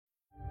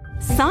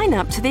Sign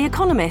up to The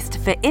Economist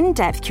for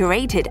in-depth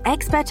curated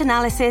expert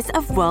analysis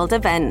of world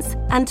events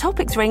and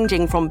topics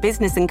ranging from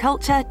business and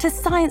culture to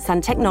science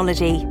and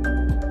technology.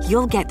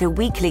 You'll get the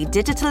weekly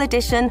digital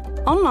edition,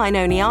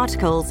 online-only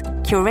articles,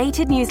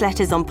 curated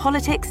newsletters on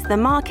politics, the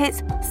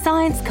markets,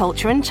 science,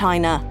 culture and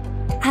China,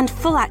 and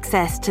full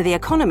access to The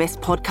Economist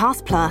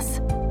Podcast Plus.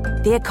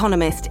 The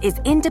Economist is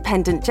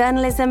independent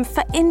journalism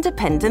for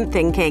independent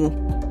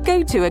thinking.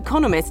 Go to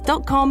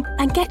economist.com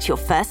and get your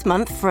first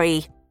month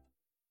free.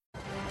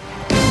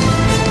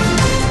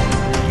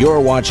 You're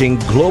watching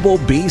Global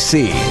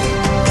BC.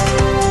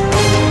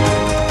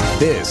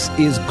 This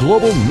is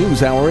Global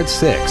News Hour at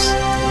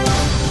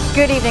 6.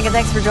 Good evening and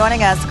thanks for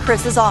joining us.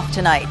 Chris is off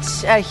tonight.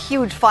 A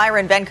huge fire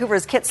in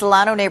Vancouver's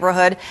Kitsilano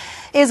neighborhood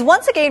is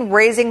once again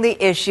raising the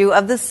issue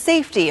of the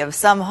safety of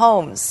some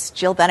homes.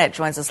 Jill Bennett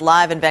joins us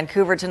live in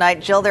Vancouver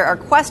tonight. Jill, there are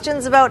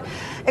questions about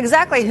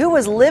exactly who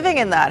was living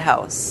in that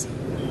house.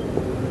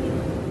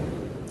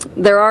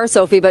 There are,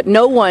 Sophie, but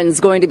no one's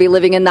going to be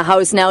living in the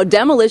house now.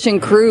 Demolition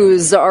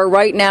crews are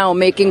right now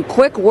making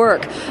quick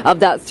work of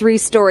that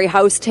 3-story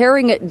house,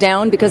 tearing it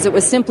down because it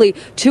was simply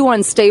too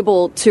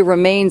unstable to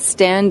remain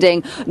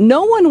standing.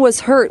 No one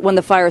was hurt when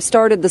the fire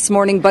started this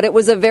morning, but it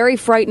was a very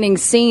frightening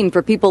scene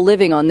for people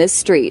living on this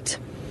street.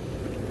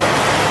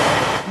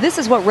 This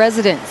is what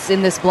residents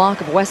in this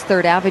block of West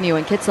 3rd Avenue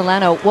in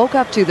Kitsilano woke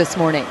up to this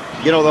morning.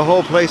 You know, the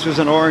whole place was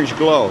an orange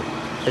glow.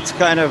 It's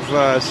kind of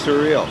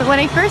surreal. When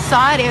I first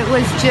saw it, it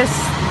was just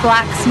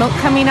black smoke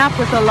coming up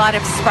with a lot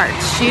of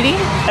sparks shooting.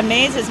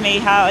 Amazes me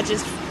how it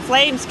just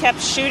flames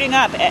kept shooting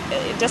up.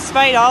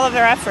 Despite all of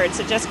their efforts,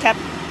 it just kept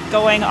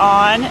going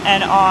on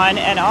and on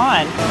and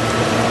on.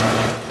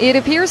 It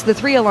appears the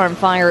 3-alarm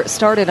fire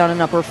started on an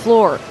upper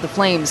floor. The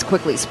flames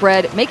quickly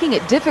spread, making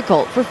it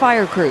difficult for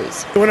fire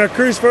crews. When our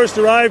crews first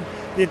arrived,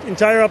 the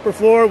entire upper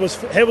floor was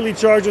heavily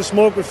charged with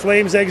smoke with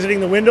flames exiting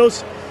the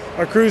windows.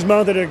 Our crews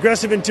mounted an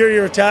aggressive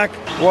interior attack.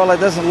 Well, it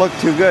doesn't look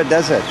too good,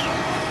 does it?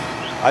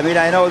 I mean,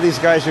 I know these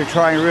guys are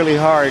trying really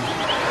hard.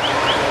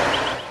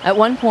 At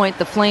one point,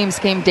 the flames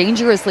came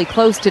dangerously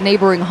close to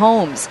neighboring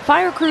homes.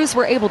 Fire crews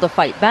were able to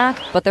fight back,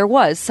 but there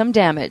was some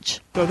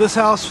damage. So this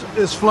house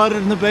is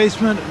flooded in the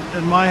basement,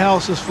 and my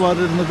house is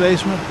flooded in the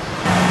basement.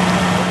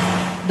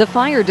 The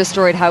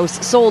fire-destroyed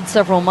house sold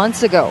several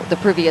months ago. The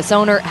previous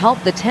owner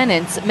helped the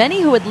tenants,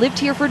 many who had lived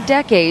here for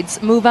decades,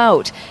 move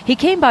out. He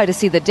came by to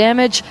see the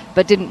damage,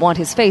 but didn't want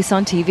his face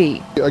on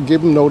TV. I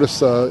gave them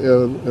notice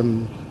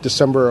in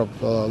December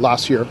of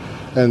last year,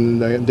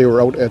 and they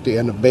were out at the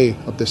end of May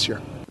of this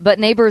year. But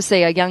neighbors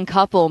say a young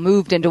couple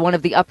moved into one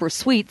of the upper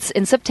suites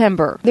in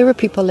September. There were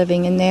people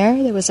living in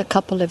there. There was a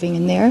couple living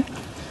in there.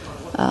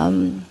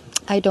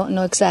 I don't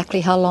know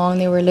exactly how long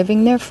they were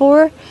living there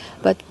for,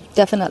 but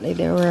definitely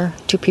there were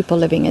 2 people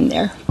living in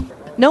there.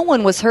 No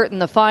one was hurt in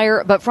the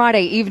fire, but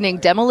Friday evening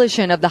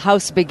demolition of the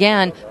house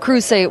began.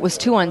 Crews say it was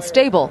too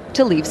unstable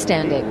to leave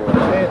standing.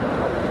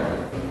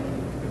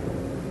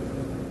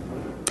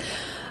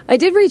 I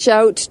did reach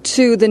out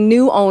to the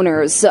new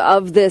owners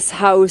of this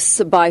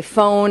house by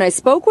phone. I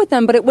spoke with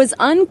them, but it was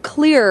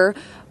unclear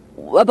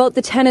about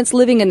the tenants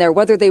living in there,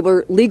 whether they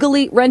were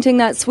legally renting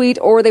that suite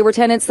or they were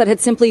tenants that had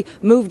simply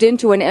moved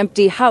into an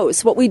empty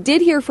house. What we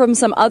did hear from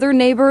some other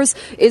neighbors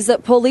is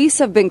that police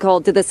have been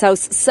called to this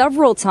house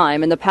several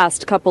times in the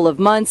past couple of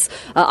months.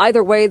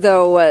 Either way,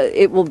 though,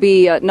 it will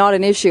be not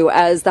an issue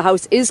as the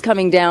house is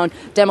coming down.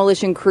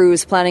 Demolition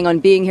crews planning on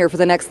being here for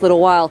the next little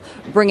while,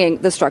 bringing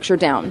the structure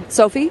down.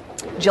 Sophie?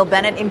 Jill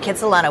Bennett in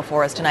Kitsilano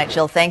for us tonight.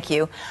 Jill, thank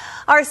you.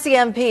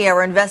 RCMP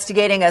are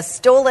investigating a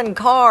stolen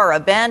car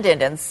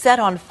abandoned and set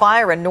on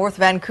fire in North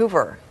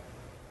Vancouver.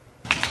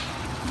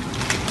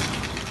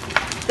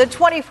 The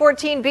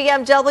 2014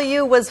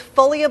 BMW was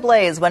fully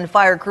ablaze when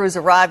fire crews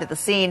arrived at the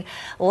scene.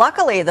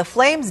 Luckily, the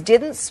flames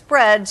didn't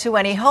spread to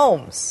any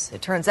homes.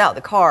 It turns out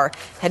the car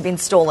had been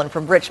stolen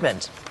from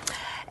Richmond.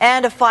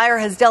 And a fire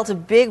has dealt a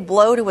big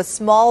blow to a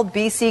small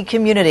BC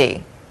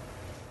community.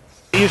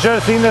 You should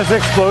have seen this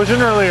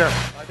explosion earlier.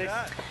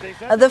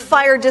 The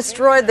fire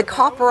destroyed the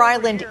Copper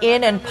Island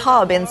Inn and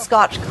Pub in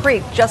Scotch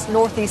Creek, just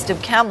northeast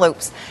of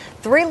Kamloops.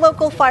 3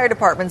 local fire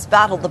departments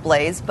battled the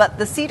blaze, but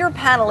the cedar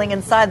paneling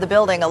inside the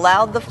building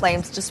allowed the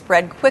flames to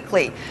spread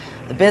quickly.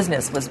 The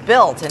business was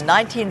built in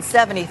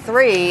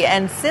 1973,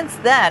 and since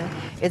then,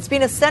 it's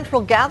been a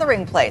central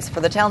gathering place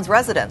for the town's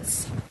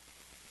residents.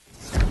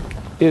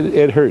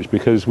 It hurts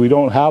because we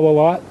don't have a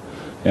lot.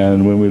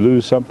 And when we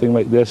lose something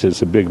like this,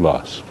 it's a big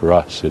loss. For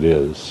us, it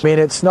is. I mean,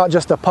 it's not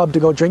just a pub to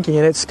go drinking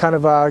in. It's kind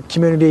of a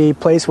community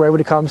place where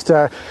everybody comes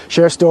to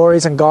share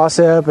stories and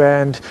gossip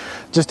and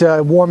just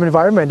a warm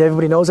environment.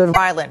 Everybody knows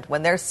everybody. Island,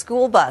 when their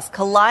school bus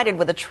collided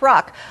with a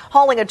truck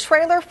hauling a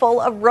trailer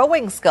full of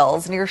rowing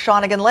sculls near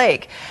Shawnigan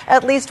Lake.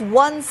 At least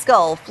 1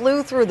 skull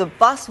flew through the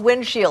bus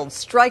windshield,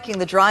 striking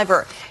the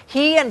driver.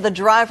 He and the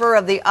driver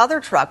of the other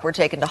truck were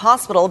taken to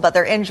hospital, but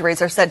their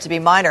injuries are said to be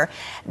minor.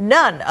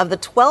 None of the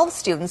 12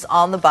 students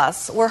on the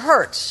bus were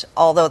hurt,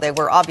 although they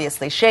were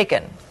obviously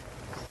shaken.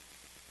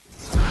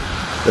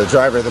 The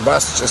driver of the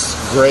bus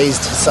just grazed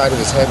the side of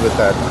his head with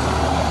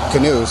that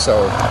canoe,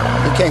 so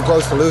he came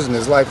close to losing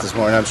his life this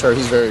morning. I'm sure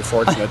he's very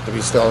fortunate to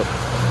be still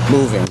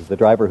moving. The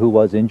driver who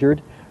was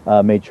injured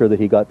made sure that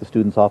he got the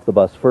students off the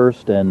bus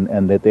first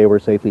and that they were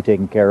safely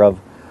taken care of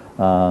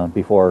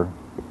before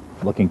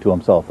looking to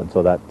himself. And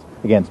so that,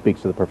 again,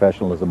 speaks to the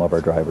professionalism of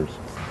our drivers.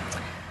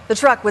 The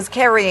truck was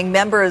carrying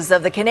members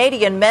of the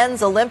Canadian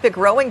men's Olympic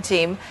rowing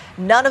team.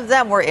 None of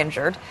them were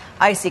injured.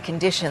 Icy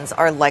conditions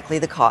are likely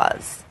the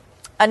cause.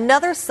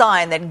 Another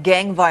sign that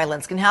gang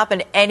violence can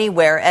happen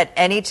anywhere at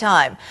any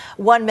time.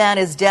 One man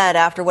is dead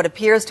after what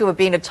appears to have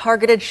been a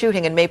targeted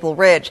shooting in Maple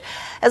Ridge.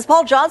 As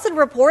Paul Johnson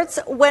reports,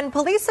 when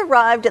police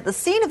arrived at the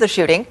scene of the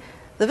shooting,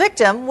 the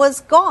victim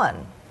was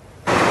gone.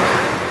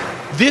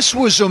 This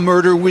was a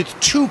murder with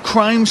two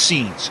crime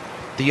scenes.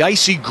 The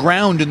icy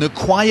ground in the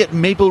quiet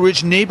Maple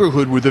Ridge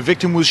neighborhood where the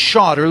victim was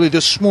shot early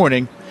this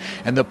morning,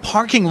 and the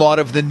parking lot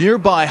of the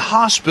nearby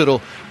hospital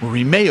where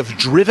he may have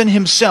driven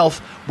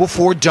himself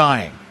before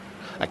dying.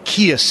 A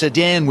Kia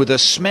sedan with a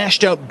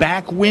smashed-out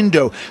back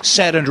window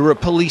sat under a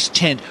police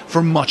tent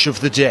for much of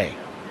the day.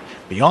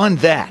 Beyond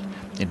that,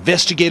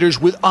 investigators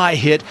with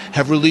IHIT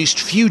have released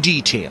few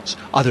details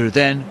other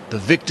than the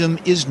victim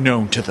is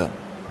known to them.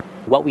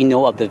 What we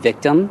know of the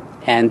victim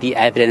and the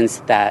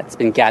evidence that's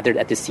been gathered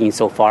at the scene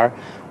so far,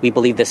 we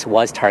believe this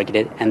was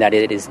targeted and that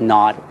it does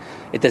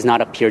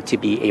not appear to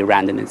be a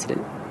random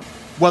incident.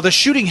 While the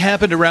shooting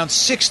happened around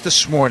 6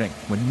 this morning,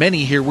 when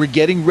many here were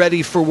getting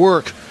ready for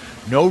work,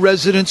 no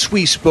residents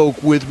we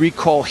spoke with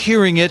recall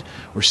hearing it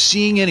or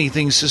seeing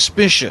anything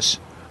suspicious,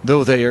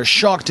 though they are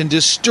shocked and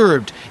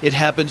disturbed it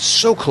happened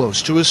so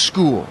close to a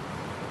school.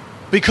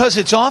 Because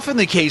it's often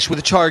the case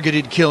with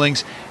targeted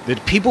killings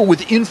that people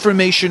with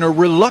information are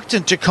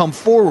reluctant to come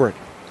forward,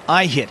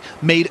 IHIT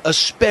made a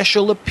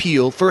special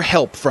appeal for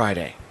help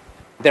Friday.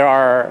 There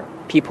are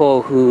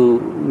people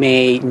who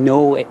may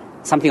know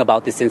something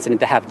about this incident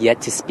that have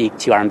yet to speak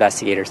to our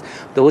investigators.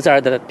 Those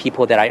are the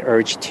people that I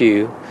urge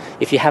to,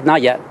 if you have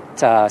not yet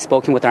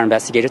spoken with our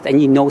investigators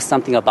and you know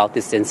something about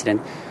this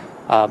incident,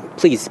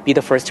 please be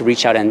the first to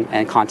reach out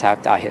and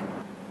contact IHIT.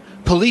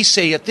 Police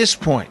say at this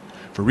point,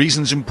 for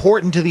reasons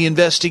important to the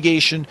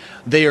investigation,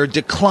 they are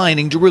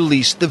declining to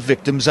release the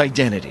victim's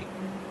identity.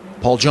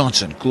 Paul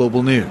Johnson,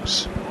 Global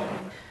News.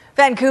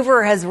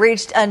 Vancouver has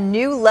reached a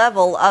new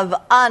level of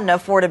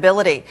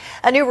unaffordability.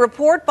 A new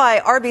report by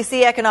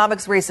RBC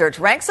Economics Research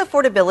ranks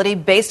affordability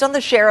based on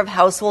the share of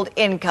household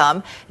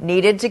income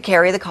needed to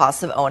carry the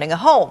cost of owning a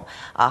home.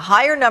 A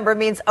higher number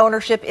means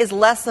ownership is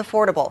less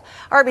affordable.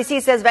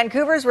 RBC says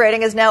Vancouver's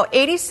rating is now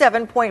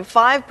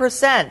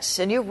 87.5%,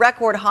 a new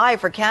record high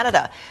for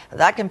Canada.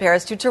 That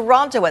compares to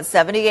Toronto at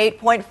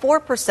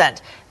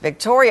 78.4%.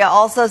 Victoria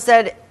also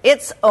set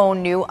its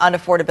own new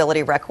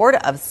unaffordability record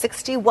of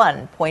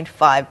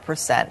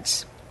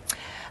 61.5%.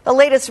 The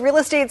latest real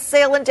estate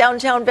sale in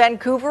downtown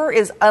Vancouver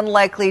is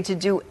unlikely to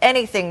do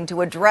anything to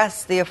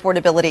address the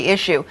affordability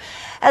issue.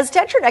 As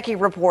Ted Chernecki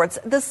reports,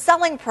 the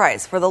selling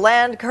price for the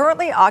land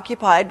currently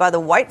occupied by the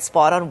White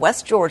Spot on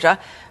West Georgia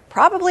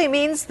probably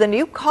means the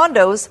new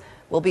condos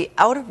will be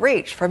out of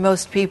reach for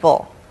most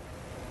people.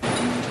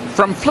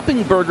 From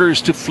flipping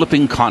burgers to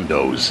flipping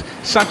condos,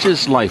 such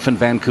is life in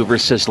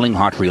Vancouver's sizzling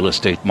hot real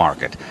estate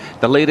market.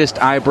 The latest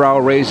eyebrow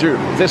raiser,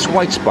 this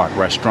White Spot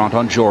restaurant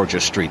on Georgia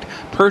Street,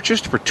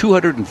 purchased for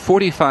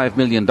 $245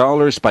 million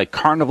by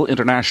Carnival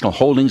International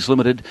Holdings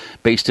Limited,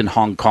 based in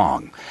Hong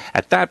Kong.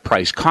 At that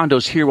price,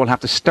 condos here will have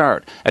to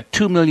start at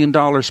 $2 million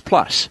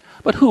plus.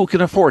 But who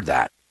can afford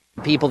that?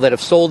 People that have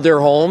sold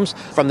their homes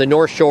from the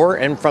North Shore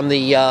and from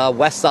the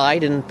west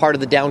side and part of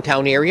the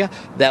downtown area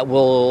that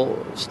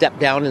will step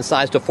down in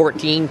size to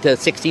 1,400 to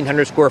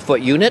 1,600 square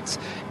foot units.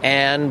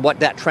 And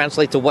what that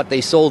translates to what they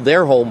sold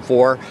their home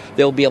for,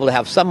 they'll be able to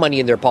have some money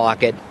in their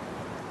pocket.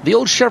 The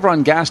old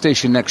Chevron gas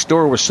station next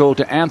door was sold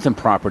to Anthem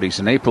Properties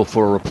in April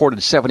for a reported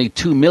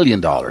 $72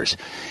 million.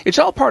 It's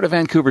all part of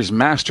Vancouver's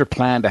master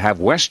plan to have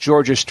West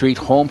Georgia Street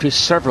home to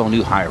several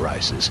new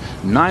high-rises,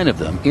 9 of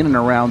them in and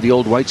around the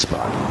old White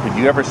Spot. Could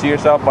you ever see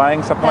yourself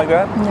buying something like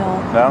that?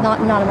 No? Not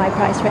in my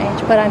price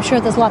range, but I'm sure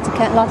there's lots of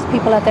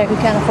people out there who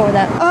can't afford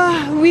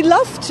that. We'd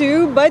love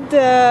to, but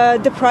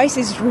the price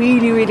is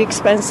really, really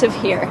expensive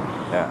here.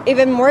 Yeah.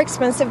 Even more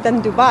expensive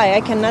than Dubai.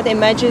 I cannot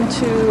imagine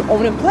to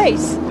own a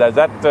place. Does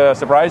that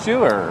surprise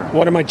you, or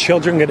what are my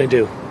children going to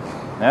do?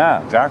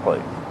 Yeah,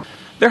 exactly.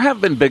 There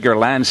have been bigger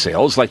land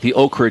sales, like the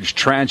Oak Ridge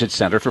Transit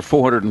Center for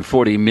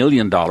 $440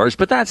 million,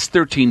 but that's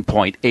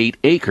 13.8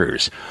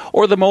 acres.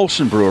 Or the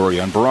Molson Brewery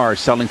on Burrard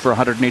selling for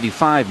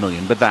 $185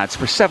 million, but that's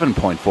for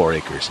 7.4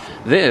 acres.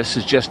 This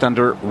is just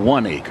under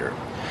 1 acre.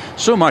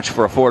 So much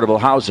for affordable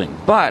housing,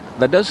 but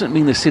that doesn't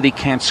mean the city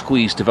can't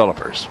squeeze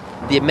developers.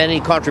 The amenity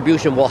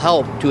contribution will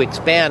help to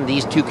expand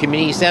these 2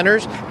 community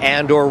centers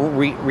and or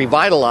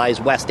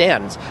revitalize West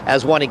Ends,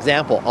 as one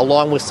example,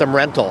 along with some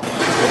rental.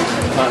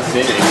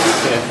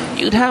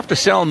 You'd have to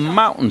sell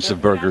mountains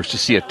of burgers to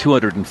see a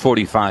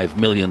 $245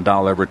 million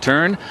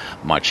return.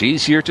 Much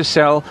easier to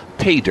sell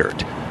pay dirt.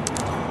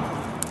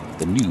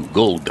 The new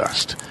gold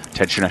dust.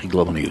 Ted Chernecki,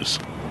 Global News.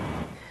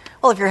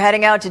 Well, if you're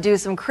heading out to do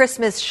some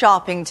Christmas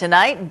shopping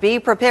tonight, be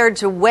prepared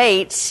to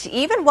wait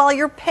even while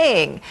you're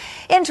paying.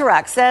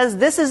 Interac says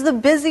this is the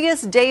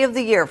busiest day of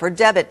the year for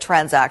debit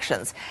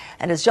transactions.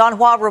 And as John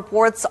Hua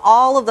reports,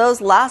 all of those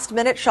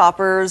last-minute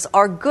shoppers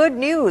are good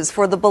news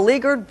for the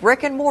beleaguered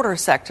brick-and-mortar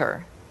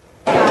sector.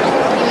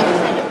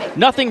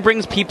 Nothing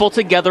brings people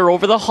together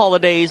over the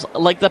holidays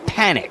like the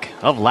panic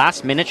of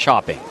last-minute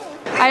shopping.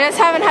 I just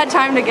haven't had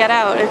time to get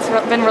out. It's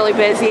been really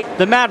busy.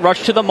 The mad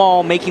rush to the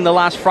mall, making the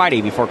last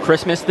Friday before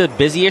Christmas the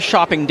busiest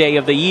shopping day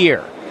of the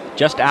year.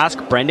 Just ask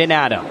Brendan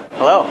Adam.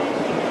 Hello.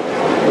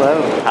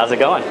 Hello. How's it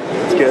going?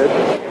 It's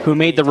good. Who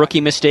made the rookie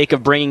mistake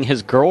of bringing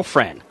his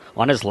girlfriend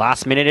on his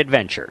last-minute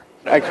adventure.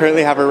 I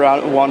currently have her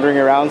wandering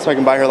around so I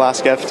can buy her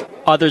last gift.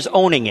 Others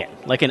owning it,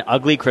 like an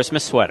ugly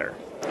Christmas sweater.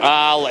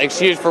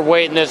 Excuse for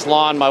waiting this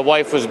long. My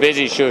wife was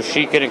busy, so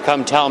she couldn't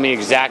come tell me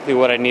exactly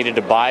what I needed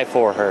to buy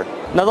for her.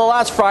 Now, the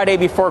last Friday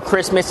before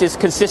Christmas is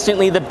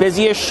consistently the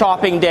busiest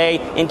shopping day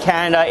in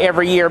Canada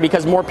every year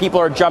because more people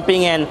are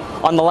jumping in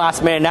on the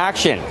last-minute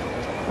action.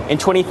 In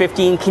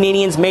 2015,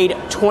 Canadians made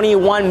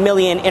 21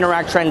 million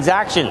Interac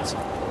transactions,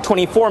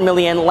 24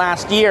 million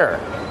last year.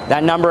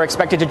 That number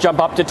expected to jump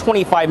up to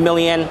 25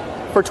 million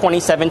for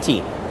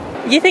 2017.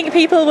 You think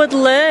people would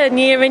learn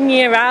year in,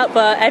 year out,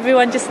 but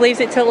everyone just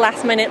leaves it till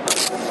last minute.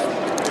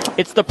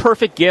 It's the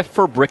perfect gift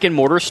for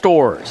brick-and-mortar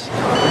stores,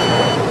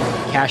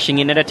 cashing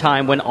in at a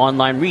time when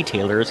online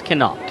retailers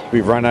cannot.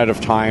 We've run out of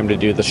time to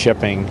do the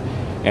shipping,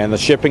 and the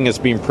shipping has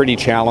been pretty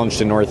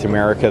challenged in North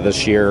America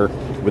this year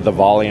with the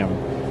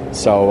volume.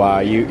 So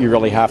you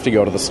really have to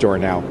go to the store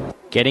now.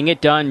 Getting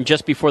it done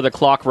just before the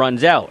clock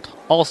runs out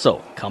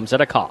also comes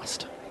at a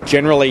cost.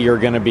 Generally, you're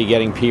going to be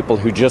getting people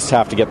who just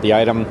have to get the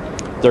item.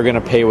 They're going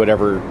to pay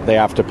whatever they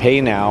have to pay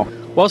now.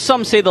 While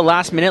some say the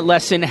last-minute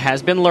lesson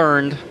has been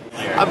learned,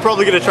 I'm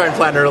probably going to try and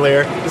plan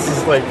earlier. This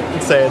is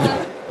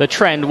insane. The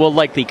trend will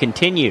likely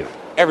continue.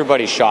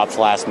 Everybody shops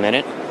last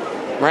minute,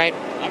 right?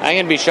 I'm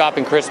going to be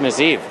shopping Christmas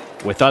Eve.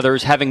 With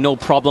others having no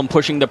problem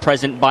pushing the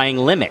present buying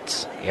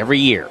limits every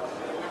year.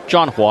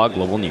 John Hua,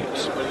 Global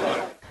News.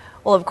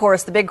 Well, of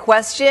course, the big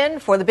question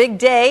for the big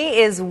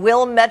day is,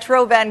 will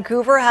Metro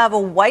Vancouver have a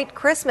white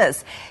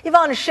Christmas?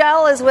 Yvonne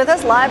Schell is with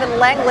us live in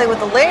Langley with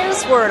the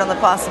latest word on the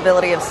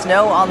possibility of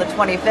snow on the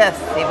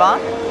 25th.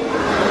 Yvonne?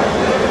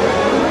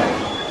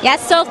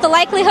 Yes, so the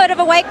likelihood of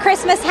a white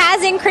Christmas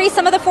has increased.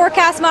 Some of the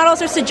forecast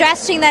models are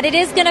suggesting that it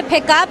is going to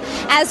pick up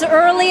as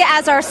early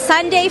as our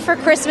Sunday for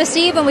Christmas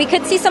Eve, and we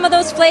could see some of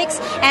those flakes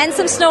and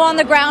some snow on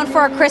the ground for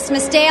our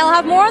Christmas Day. I'll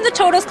have more on the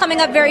totals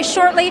coming up very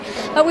shortly,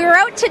 but we were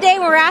out today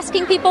and we were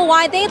asking people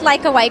why they'd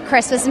like a white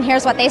Christmas, and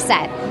here's what they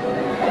said.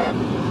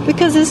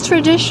 Because it's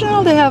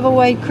traditional to have a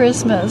white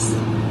Christmas.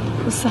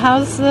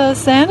 How's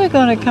Santa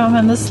going to come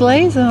and the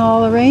sleighs and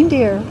all the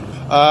reindeer?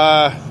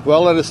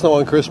 Well, let it snow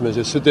on Christmas.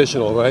 It's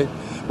traditional, right?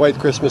 White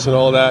Christmas and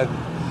all that.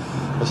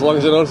 As long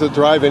as I don't have to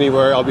drive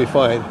anywhere, I'll be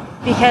fine.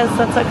 Because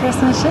that's what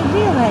Christmas should be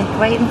like,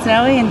 white and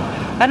snowy. And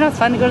I don't know, it's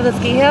fun to go to the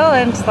ski hill,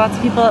 and lots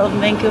of people in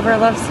Vancouver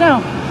love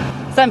snow.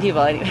 Some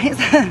people, anyways.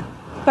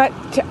 But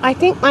I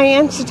think my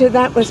answer to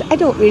that was I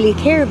don't really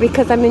care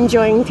because I'm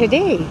enjoying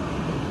today.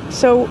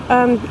 So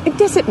it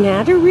doesn't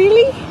matter,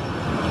 really.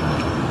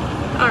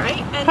 All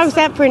right. How's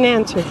that for an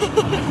answer?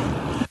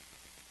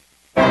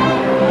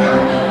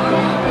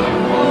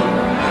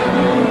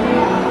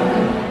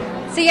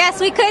 So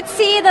yes, we could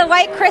see the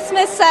white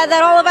Christmas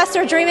that all of us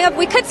are dreaming of.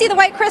 We could see the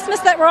white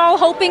Christmas that we're all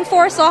hoping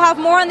for, so I'll have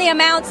more on the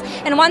amounts.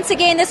 And once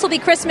again, this will be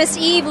Christmas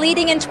Eve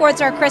leading in towards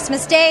our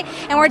Christmas Day.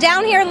 And we're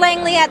down here in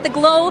Langley at the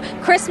Glow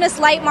Christmas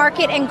Light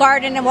Market and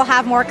Garden, and we'll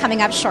have more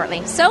coming up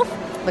shortly. So,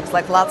 looks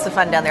like lots of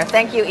fun down there.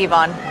 Thank you,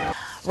 Yvonne.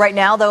 Right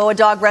now, though, a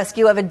dog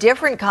rescue of a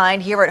different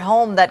kind here at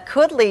home that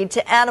could lead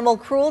to animal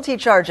cruelty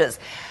charges.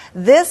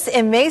 This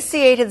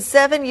emaciated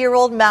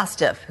 7-year-old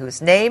Mastiff,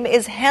 whose name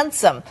is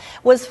Handsome,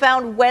 was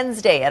found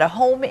Wednesday at a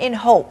home in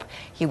Hope.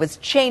 He was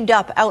chained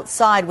up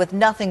outside with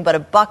nothing but a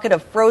bucket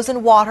of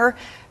frozen water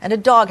and a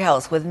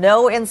doghouse with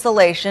no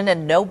insulation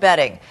and no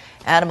bedding.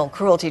 Animal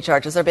cruelty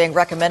charges are being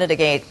recommended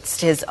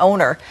against his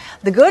owner.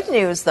 The good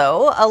news,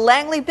 though, a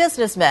Langley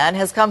businessman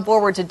has come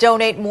forward to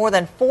donate more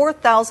than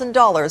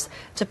 $4,000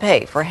 to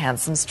pay for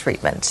Handsome's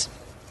treatment.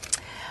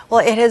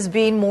 Well, it has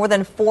been more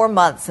than 4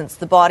 months since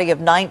the body of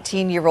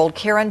 19-year-old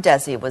Karen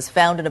Desi was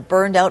found in a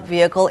burned-out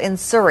vehicle in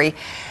Surrey,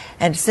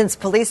 and since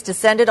police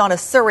descended on a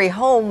Surrey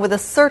home with a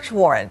search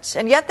warrant.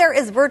 And yet there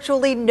is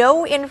virtually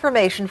no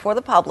information for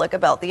the public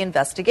about the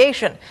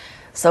investigation.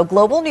 So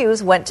Global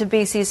News went to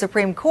BC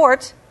Supreme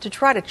Court to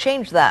try to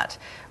change that.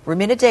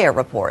 Rumina Daya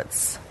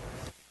reports.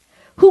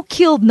 Who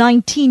killed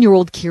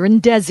 19-year-old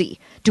Karen Desi?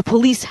 Do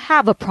police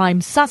have a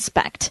prime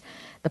suspect?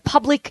 The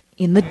public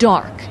in the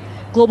dark.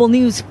 Global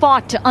News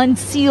fought to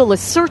unseal a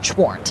search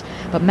warrant,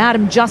 but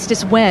Madam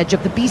Justice Wedge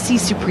of the BC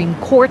Supreme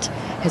Court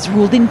has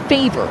ruled in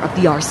favor of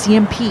the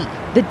RCMP.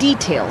 The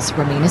details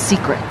remain a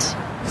secret.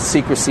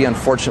 Secrecy,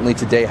 unfortunately,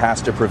 today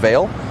has to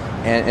prevail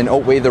and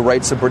outweigh the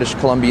rights of British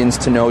Columbians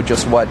to know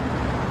just what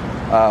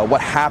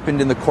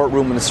happened in the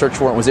courtroom when the search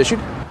warrant was issued.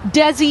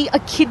 Desi, a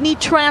kidney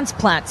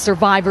transplant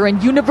survivor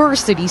and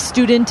university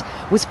student,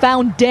 was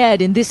found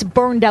dead in this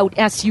burned-out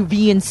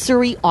SUV in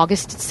Surrey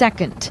August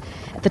 2nd.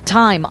 At the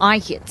time,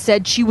 IHIT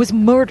said she was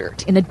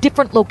murdered in a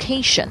different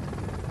location.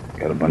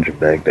 Got a bunch of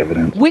bagged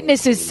evidence.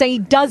 Witnesses say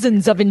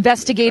dozens of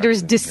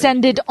investigators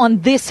descended on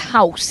this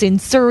house in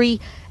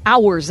Surrey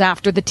hours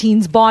after the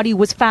teen's body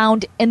was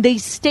found, and they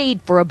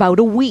stayed for about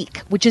a week,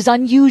 which is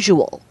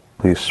unusual.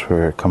 Police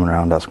were coming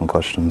around asking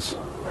questions,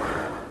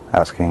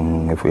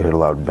 asking if we heard a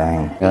loud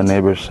bang. A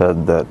neighbor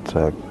said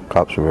that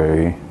cops were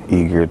very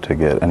eager to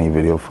get any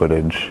video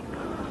footage,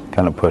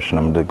 kind of pushing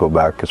them to go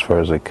back as far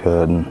as they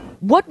could.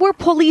 What were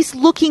police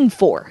looking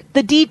for?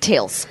 The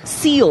details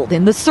sealed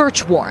in the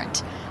search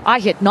warrant.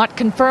 IHIT not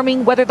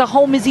confirming whether the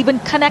home is even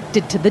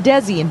connected to the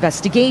Desi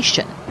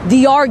investigation.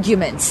 The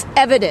arguments,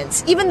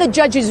 evidence, even the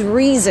judge's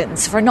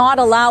reasons for not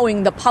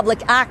allowing the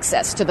public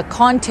access to the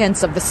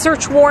contents of the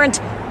search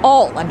warrant,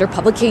 all under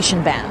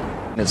publication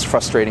ban. It's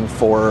frustrating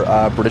for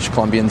British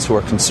Columbians who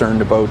are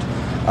concerned about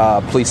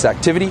police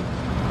activity,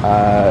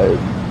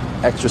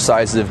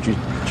 exercise of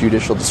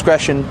judicial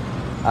discretion,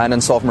 and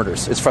unsolved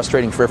murders. It's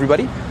frustrating for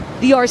everybody.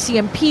 The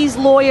RCMP's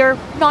lawyer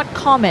not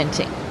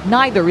commenting.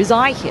 Neither is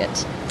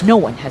IHIT. No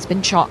one has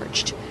been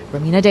charged.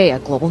 Romina Dea,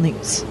 Global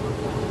News.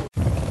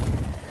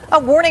 A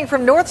warning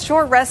from North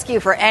Shore Rescue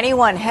for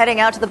anyone heading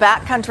out to the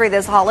backcountry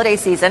this holiday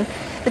season.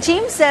 The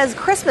team says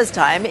Christmas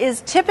time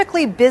is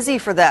typically busy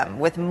for them,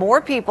 with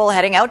more people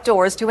heading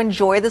outdoors to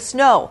enjoy the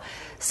snow.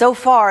 So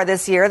far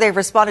this year, they've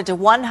responded to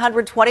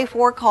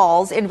 124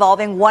 calls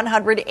involving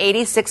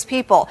 186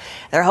 people.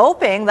 They're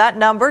hoping that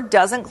number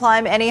doesn't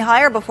climb any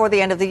higher before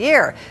the end of the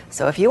year.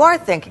 So if you are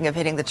thinking of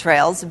hitting the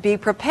trails, be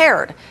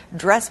prepared,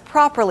 dress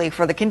properly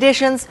for the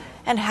conditions,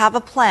 and have a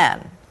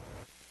plan.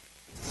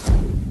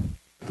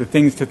 The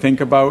things to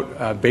think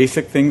about,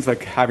 basic things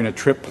like having a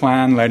trip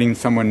plan, letting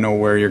someone know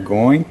where you're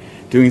going,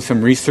 doing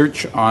some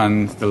research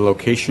on the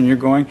location you're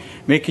going,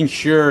 making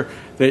sure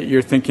that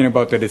you're thinking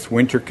about that it's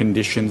winter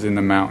conditions in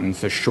the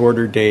mountains, the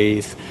shorter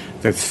days,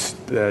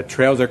 the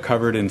trails are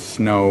covered in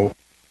snow.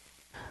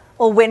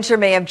 Well, winter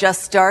may have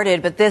just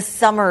started, but this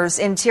summer's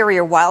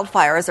interior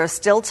wildfires are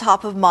still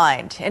top of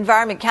mind.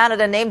 Environment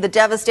Canada named the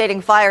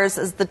devastating fires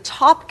as the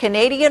top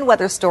Canadian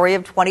weather story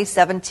of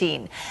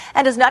 2017.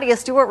 And as Nadia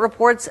Stewart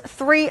reports,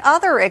 3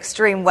 other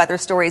extreme weather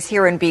stories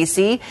here in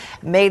BC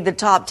made the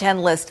top 10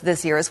 list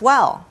this year as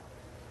well.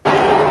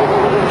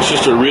 It's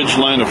just a ridge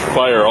line of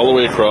fire all the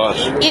way across.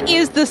 It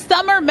is the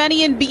summer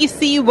many in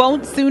BC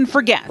won't soon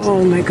forget.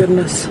 Oh my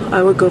goodness,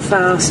 I would go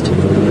fast.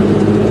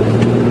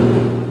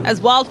 As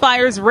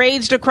wildfires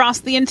raged across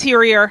the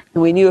interior.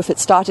 We knew if it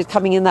started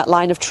coming in that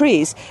line of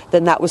trees,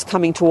 then that was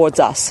coming towards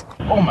us.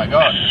 Oh my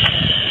God.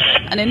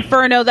 An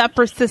inferno that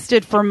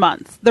persisted for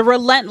months. The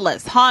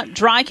relentless, hot,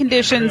 dry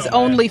conditions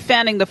only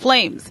fanning the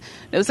flames.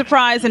 No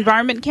surprise,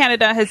 Environment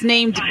Canada has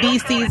named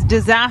BC's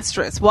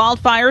disastrous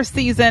wildfire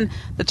season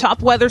the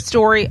top weather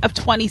story of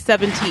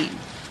 2017.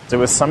 It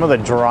was some of the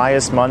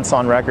driest months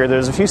on record.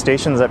 There's a few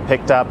stations that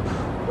picked up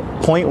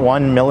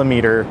 0.1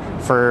 millimeter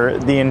for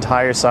the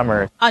entire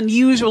summer.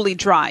 Unusually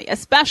dry,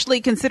 especially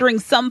considering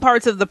some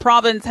parts of the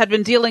province had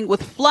been dealing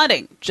with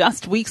flooding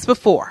just weeks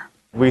before.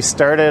 We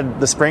started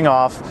the spring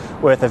off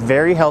with a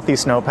very healthy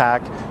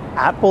snowpack,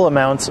 ample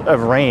amounts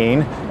of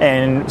rain,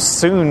 and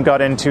soon got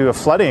into a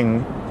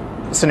flooding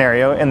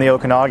scenario in the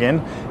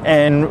Okanagan.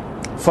 And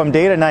from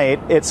day to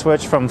night, it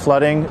switched from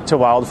flooding to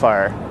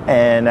wildfire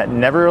and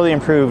never really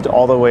improved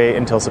all the way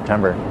until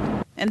September.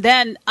 And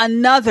then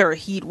another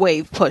heat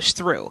wave pushed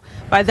through.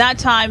 By that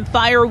time,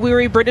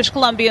 fire-weary British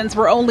Columbians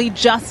were only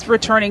just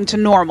returning to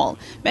normal.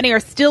 Many are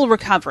still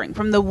recovering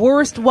from the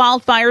worst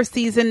wildfire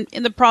season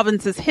in the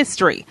province's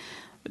history.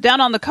 But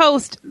down on the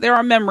coast, there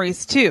are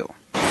memories too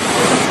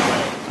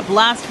of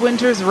last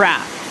winter's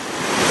wrath.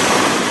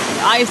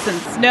 With ice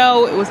and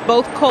snow, it was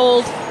both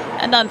cold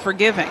and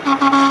unforgiving.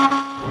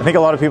 I think a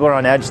lot of people are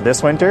on edge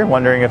this winter,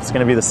 wondering if it's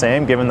going to be the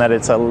same, given that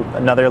it's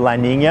another La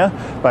Nina.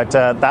 But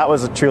that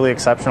was a truly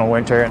exceptional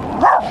winter.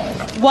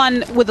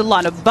 One with a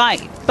lot of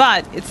bite.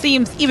 But it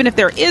seems even if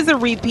there is a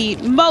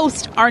repeat,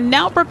 most are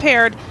now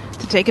prepared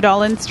to take it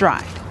all in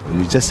stride.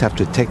 You just have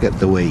to take it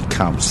the way it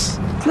comes.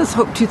 Let's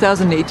hope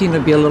 2018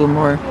 will be a little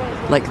more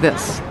like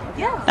this.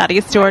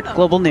 Nadia Stewart,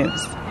 Global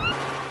News.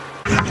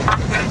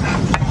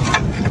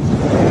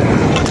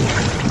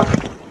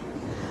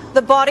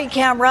 The body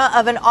camera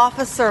of an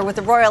officer with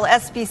the Royal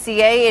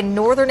SPCA in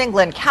Northern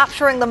England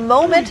capturing the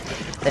moment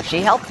that she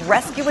helped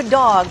rescue a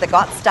dog that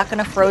got stuck in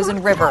a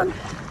frozen river.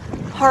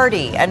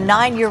 Hardy, a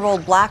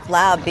 9-year-old black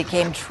lab,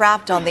 became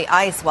trapped on the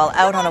ice while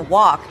out on a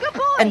walk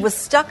and was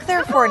stuck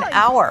there for an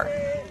hour.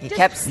 He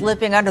kept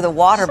slipping under the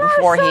water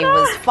before he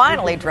was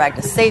finally dragged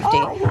to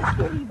safety.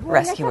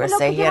 Rescuers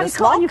say he had a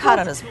small cut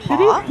on his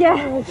paw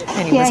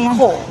and he was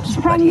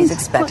cold, but he's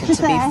expected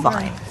to be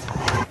fine.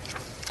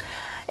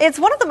 It's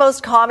one of the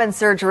most common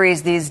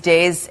surgeries these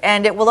days,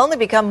 and it will only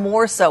become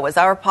more so as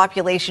our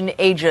population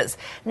ages.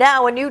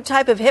 Now, a new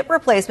type of hip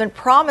replacement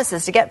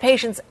promises to get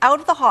patients out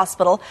of the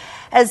hospital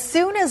as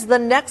soon as the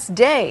next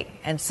day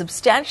and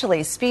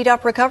substantially speed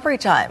up recovery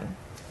time.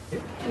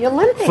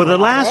 For the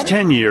last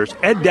 10 years,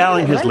 Ed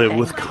Dowling has lived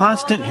with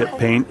constant hip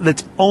pain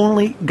that's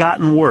only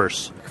gotten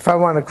worse. If I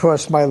want to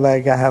cross my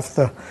leg, I have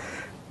to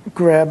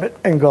grab it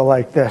and go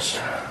like this.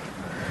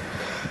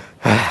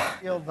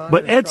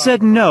 But Ed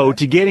said no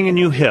to getting a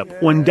new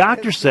hip when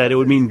doctors said it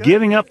would mean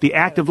giving up the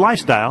active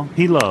lifestyle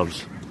he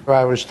loves.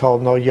 I was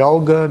told no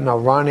yoga, no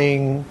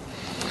running.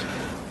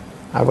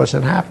 I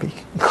wasn't happy.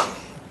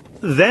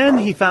 Then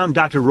he found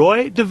Dr.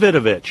 Roy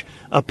Davidovich,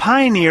 a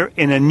pioneer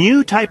in a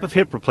new type of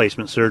hip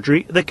replacement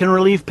surgery that can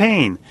relieve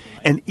pain.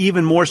 And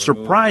even more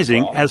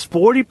surprising, has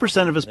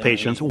 40% of his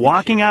patients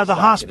walking out of the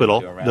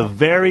hospital the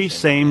very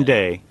same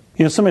day.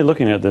 You know, somebody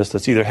looking at this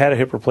that's either had a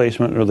hip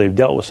replacement or they've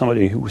dealt with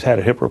somebody who's had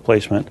a hip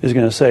replacement is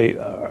going to say,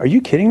 are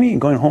you kidding me?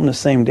 Going home the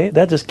same day?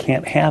 That just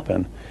can't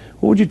happen.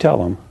 What would you tell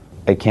them?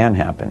 It can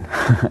happen,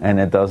 and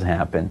it does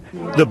happen.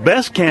 The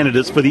best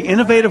candidates for the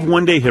innovative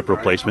one-day hip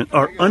replacement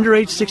are under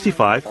age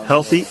 65,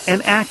 healthy,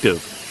 and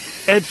active.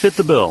 Ed fit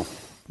the bill.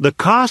 The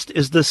cost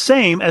is the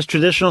same as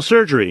traditional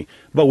surgery,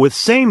 but with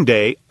same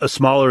day, a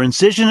smaller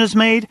incision is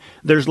made,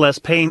 there's less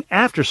pain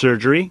after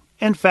surgery,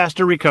 and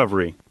faster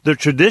recovery. The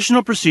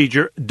traditional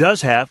procedure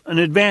does have an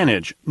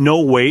advantage: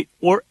 no weight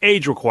or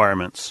age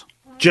requirements.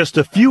 Just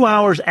a few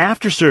hours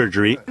after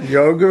surgery,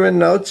 yoga in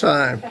no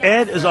time.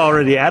 Ed is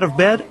already out of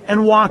bed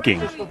and walking.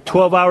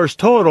 12 hours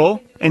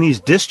total, and he's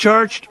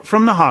discharged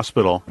from the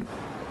hospital.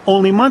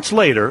 Only months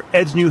later,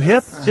 Ed's new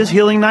hip is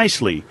healing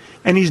nicely,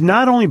 and he's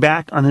not only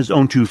back on his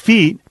own 2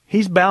 feet,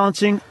 he's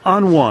balancing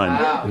on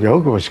one.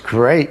 Yoga was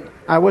great.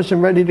 I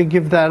wasn't ready to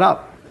give that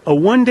up. A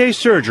one-day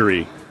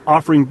surgery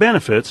offering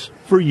benefits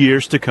for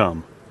years to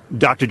come.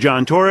 Dr.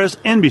 John Torres,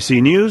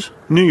 NBC News,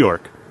 New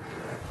York.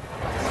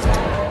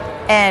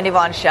 And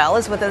Yvonne Schell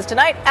is with us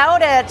tonight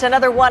out at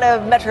another one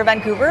of Metro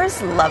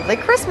Vancouver's lovely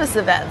Christmas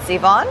events.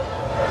 Yvonne?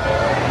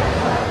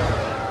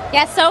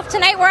 Yes, so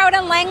tonight we're out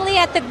in Langley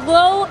at the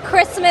Glow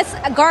Christmas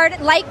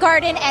Light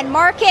Garden and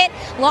Market.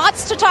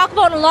 Lots to talk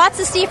about and lots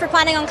to see if you're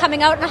planning on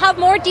coming out, and I'll have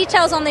more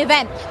details on the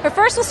event. But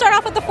first we'll start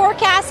off with the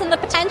forecast and the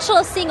potential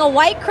of seeing a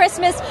white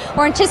Christmas.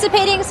 We're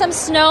anticipating some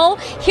snow.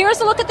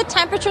 Here's a look at the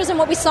temperatures and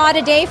what we saw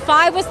today.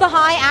 5 was the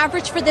high.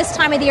 Average for this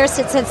time of the year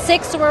sits at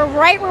 6, so we're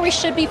right where we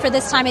should be for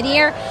this time of the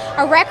year.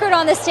 A record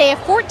on this day of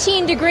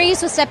 14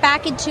 degrees was set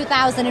back in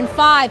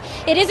 2005.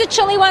 It is a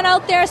chilly one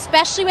out there,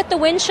 especially with the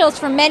wind chills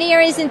from many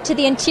areas into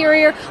the interior.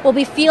 We'll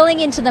be feeling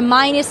into the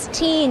minus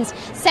teens.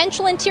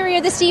 Central interior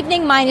this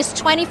evening, minus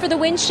 20 for the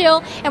wind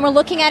chill, and we're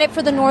looking at it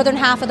for the northern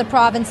half of the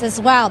province as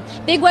well.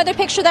 Big weather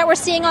picture that we're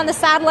seeing on the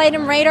satellite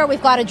and radar.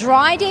 We've got a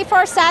dry day for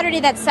our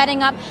Saturday that's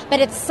setting up, but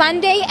it's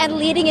Sunday and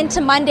leading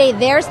into Monday.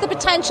 There's the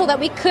potential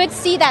that we could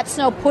see that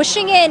snow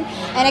pushing in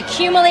and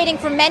accumulating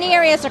for many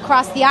areas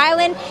across the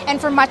island and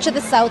for much of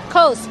the south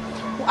coast.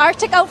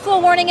 Arctic outflow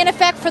warning in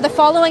effect for the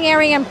following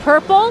area in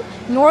purple.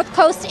 North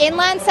Coast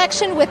inland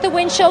section with the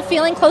wind chill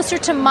feeling closer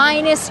to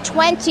minus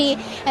 20,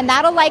 and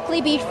that'll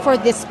likely be for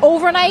this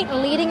overnight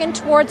leading in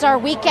towards our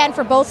weekend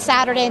for both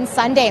Saturday and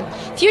Sunday.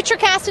 Future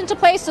cast into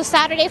place, so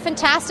Saturday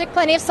fantastic,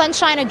 plenty of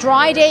sunshine, a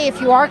dry day if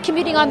you are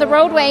commuting on the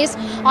roadways.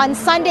 On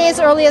Sunday as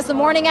early as the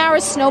morning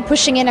hours, snow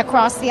pushing in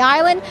across the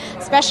island,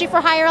 especially for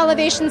higher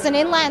elevations and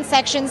inland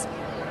sections.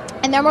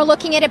 And then we're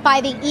looking at it by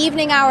the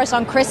evening hours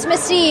on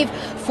Christmas Eve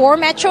for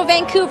Metro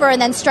Vancouver,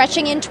 and then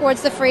stretching in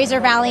towards the Fraser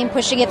Valley and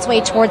pushing its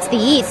way towards the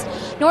east.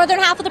 Northern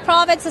half of the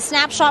province, a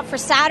snapshot for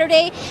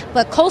Saturday,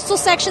 but coastal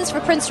sections for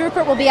Prince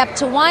Rupert will be up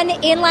to 1,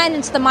 inland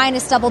into the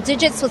minus double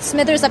digits, with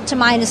Smithers up to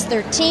minus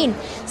 13.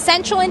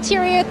 Central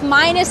interior with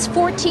minus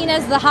 14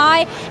 as the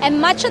high, and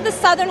much of the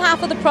southern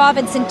half of the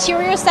province.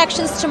 Interior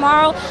sections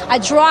tomorrow, a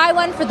dry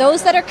one for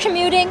those that are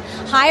commuting.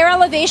 Higher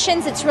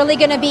elevations, it's really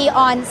going to be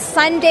on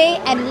Sunday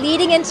and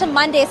leading into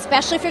Monday,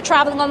 especially if you're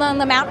traveling along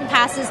the mountain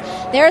passes.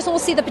 There's where we'll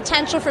see the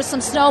potential for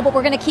some snow, but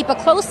we're going to keep a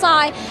close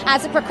eye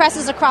as it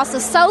progresses across the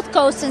south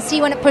coast and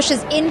see when it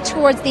pushes in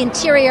towards the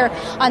interior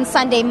on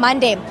Sunday,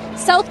 Monday.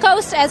 South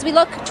coast as we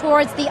look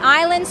towards the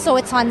island, so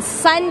it's on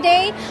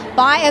Sunday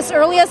by as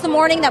early as the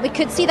morning that we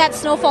could see that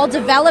snowfall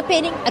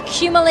developing,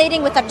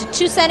 accumulating with up to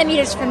 2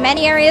 centimeters for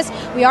many areas.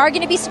 We are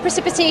going to be some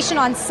precipitation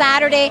on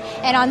Saturday,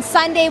 and on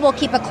Sunday we'll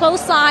keep a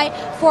close eye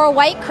for a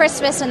white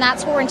Christmas, and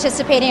that's what we're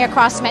anticipating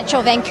across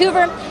Metro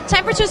Vancouver.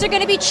 Temperatures are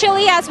going to be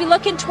chilly as we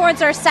look in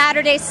towards our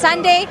Saturday,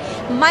 Sunday,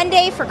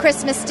 Monday for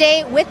Christmas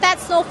Day. With that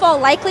snowfall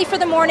likely for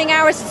the morning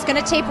hours, it's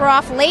going to taper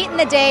off late in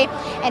the day,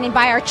 and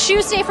by our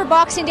Tuesday for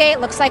Boxing Day,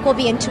 it looks like we'll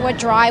be into a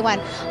dry one.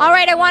 All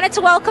right, I wanted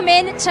to welcome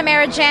in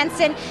Tamara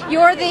Jansen.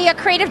 You're the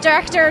creative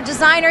director,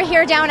 designer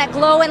here down at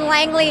Glow in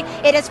Langley.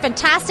 It is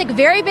fantastic,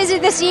 very busy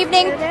this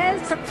evening.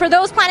 It is. For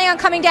those planning on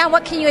coming down,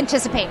 what can you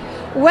anticipate?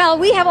 Well,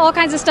 we have all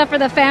kinds of stuff for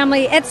the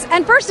family.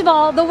 And first of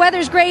all, the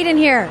weather's great in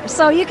here,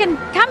 so you can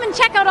come and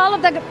check out all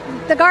of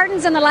the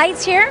gardens and the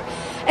lights here.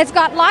 It's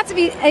got lots of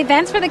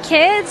events for the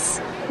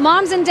kids.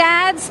 Moms and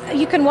dads,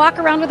 you can walk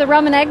around with a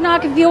rum and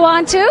eggnog if you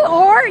want to,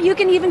 or you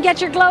can even get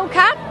your Glow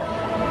cup.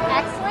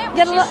 Excellent.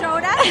 Get a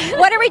soda.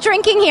 What are we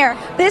drinking here?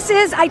 This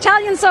is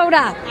Italian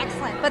soda.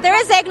 Excellent. But there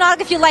is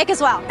eggnog if you like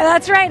as well.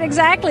 That's right,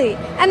 exactly.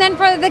 And then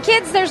for the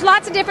kids, there's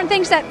lots of different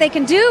things that they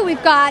can do.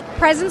 We've got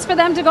presents for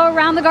them to go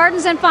around the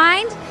gardens and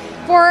find.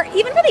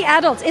 Even for the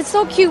adults, it's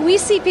so cute. We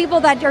see people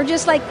that are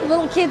just like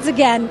little kids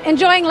again,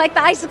 enjoying like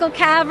the Icicle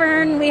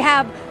Cavern. We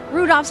have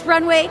Rudolph's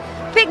Runway.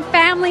 Big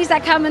families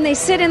that come and they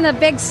sit in the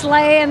big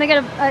sleigh and they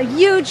get a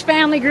huge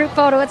family group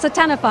photo. It's a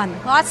ton of fun.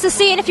 Lots to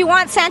see, and if you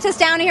want, Santa's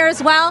down here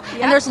as well,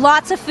 and there's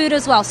lots of food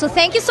as well. So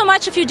thank you so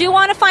much. If you do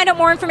want to find out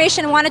more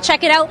information and want to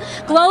check it out,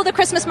 Glow, the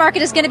Christmas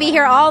market, is going to be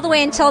here all the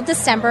way until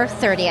December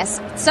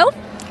 30th. So,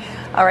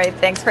 all right,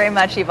 thanks very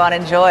much, Yvonne.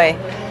 Enjoy.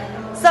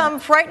 Some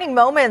frightening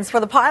moments for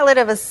the pilot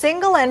of a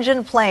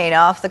single-engine plane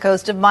off the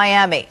coast of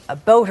Miami. A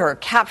boater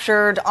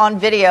captured on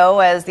video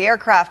as the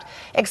aircraft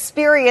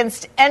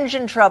experienced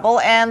engine trouble,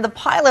 and the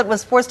pilot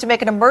was forced to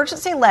make an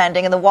emergency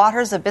landing in the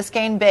waters of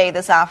Biscayne Bay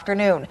this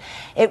afternoon.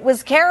 It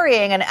was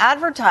carrying an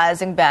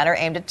advertising banner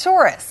aimed at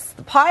tourists.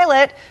 The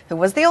pilot, who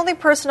was the only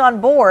person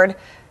on board,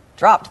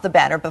 dropped the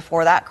banner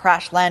before that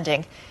crash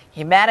landing.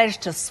 He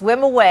managed to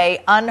swim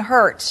away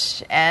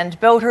unhurt, and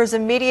boaters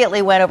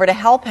immediately went over to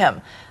help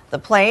him. The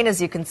plane, as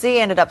you can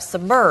see, ended up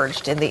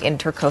submerged in the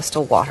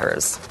intercoastal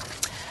waters.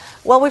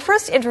 Well, we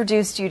first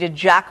introduced you to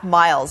Jack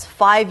Miles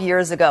 5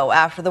 years ago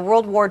after the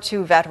World War II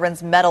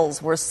veteran's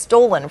medals were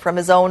stolen from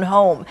his own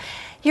home.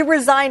 He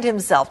resigned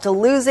himself to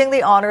losing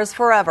the honors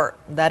forever.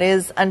 That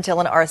is, until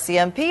an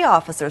RCMP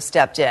officer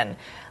stepped in.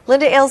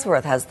 Linda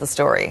Aylesworth has the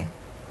story.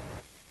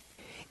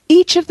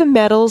 Each of the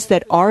medals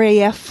that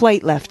RAF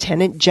Flight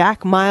Lieutenant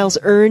Jack Miles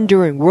earned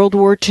during World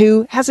War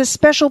II has a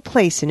special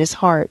place in his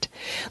heart,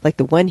 like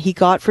the one he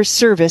got for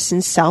service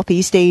in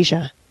Southeast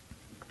Asia.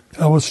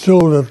 I was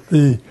told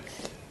that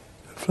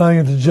flying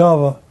into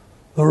Java,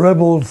 the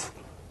rebels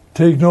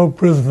take no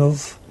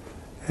prisoners,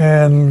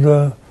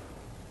 and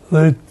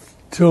they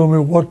tell me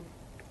what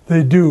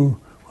they do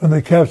when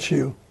they capture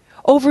you.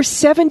 Over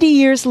 70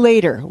 years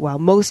later, while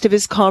most of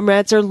his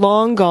comrades are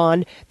long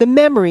gone, the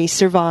memories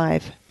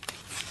survive.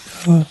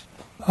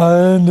 I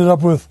ended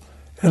up with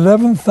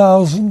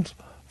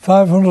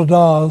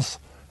 $11,500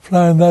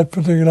 flying that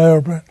particular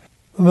airplane.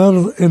 The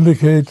medals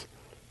indicate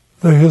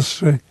the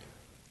history,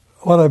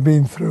 what I've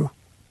been through.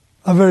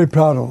 I'm very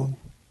proud of them.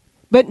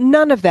 But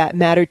none of that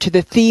mattered to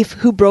the thief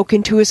who broke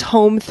into his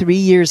home 3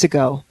 years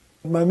ago.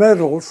 My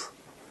medals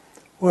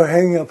were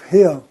hanging up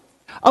here.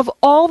 Of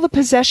all the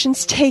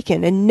possessions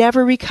taken and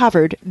never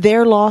recovered,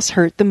 their loss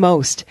hurt the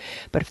most.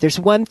 But if there's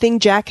one thing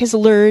Jack has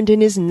learned in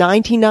his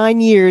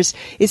 99 years,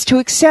 is to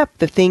accept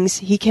the things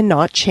he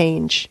cannot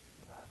change.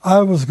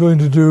 I was going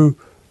to do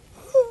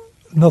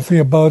nothing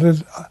about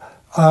it.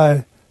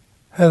 I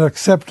had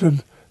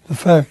accepted the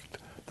fact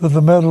that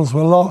the medals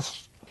were lost.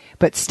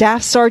 But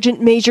Staff Sergeant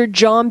Major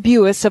John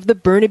Buis of the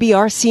Burnaby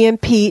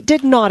RCMP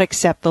did not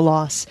accept the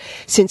loss.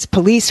 Since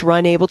police were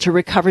unable to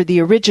recover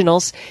the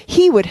originals,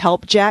 he would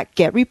help Jack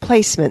get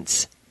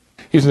replacements.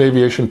 He's an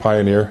aviation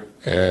pioneer,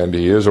 and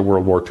he is a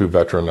World War II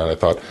veteran, and I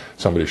thought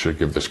somebody should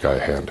give this guy a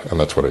hand, and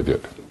that's what I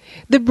did.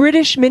 The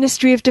British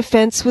Ministry of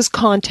Defence was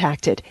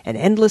contacted, and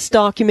endless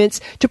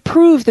documents to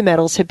prove the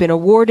medals had been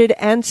awarded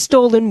and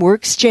stolen were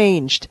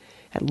exchanged.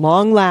 At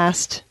long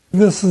last,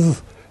 this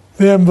is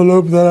the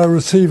envelope that I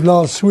received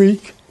last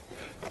week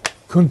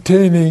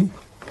containing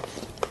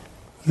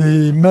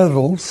the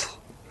medals.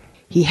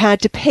 He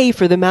had to pay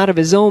for them out of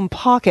his own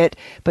pocket,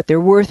 but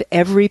they're worth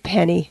every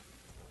penny.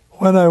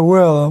 When I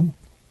wear them,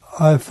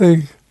 I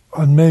think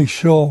and make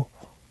sure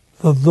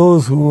that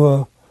those who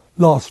were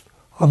lost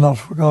are not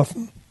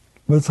forgotten.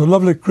 It's a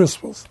lovely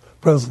Christmas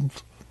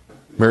present.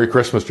 Merry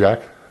Christmas,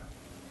 Jack,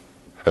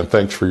 and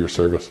thanks for your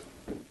service.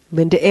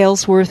 Linda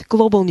Aylesworth,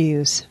 Global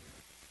News.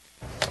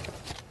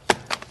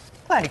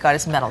 Glad he got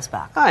his medals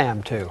back. I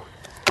am too.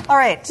 All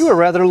right. You were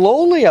rather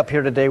lonely up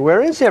here today.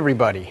 Where is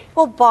everybody?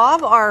 Well,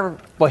 Bob, our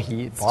Bob's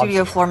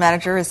studio floor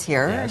manager, is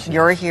here. Yes,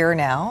 You're here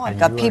now. I've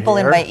got people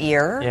in my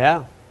ear.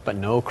 Yeah, but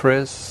no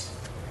Chris.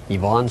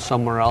 Yvonne's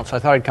somewhere else. I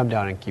thought I'd come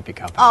down and keep you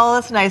company. Oh,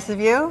 that's nice of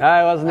you.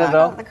 Wasn't it,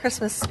 though? The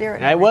Christmas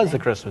spirit. It was the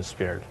Christmas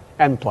spirit.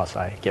 And plus,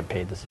 I get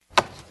paid this.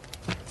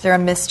 Is there a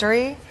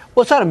mystery?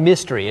 Well, it's not a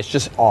mystery. It's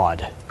just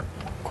odd,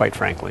 quite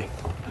frankly.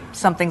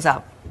 Something's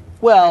up.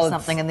 Well, there's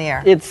something in the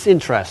air. It's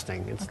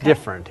interesting. It's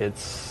different.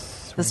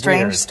 It's a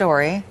strange weird.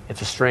 Story.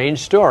 It's a strange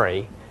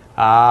story.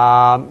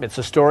 It's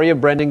a story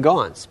of Brendan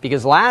Gaunce,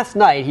 because last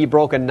night he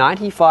broke a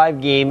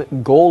 95-game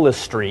goalless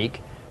streak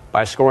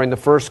by scoring the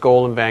first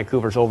goal in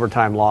Vancouver's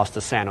overtime loss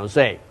to San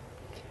Jose.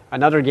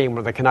 Another game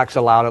where the Canucks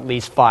allowed at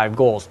least 5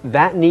 goals.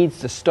 That needs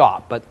to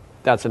stop, but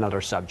that's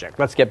another subject.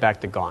 Let's get back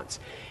to Gaunce.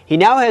 He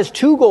now has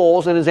 2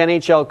 goals in his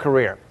NHL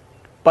career,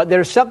 but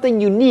there's something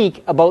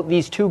unique about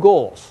these 2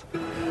 goals.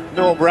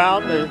 Noah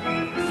Brown, the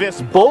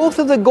fifth. Both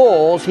of the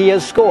goals he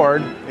has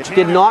scored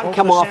did not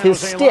come off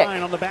his stick.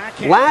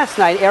 Last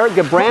night, Eric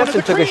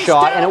Gudbranson took a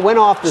shot, and it went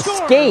off the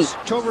skate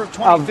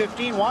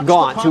of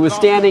Gaunce, who was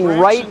standing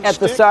right at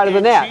the side of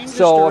the net.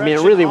 So, I mean,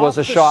 it really was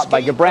a shot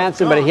by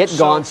Gudbranson, but it hit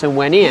Gaunce and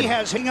went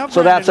in.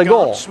 So that's a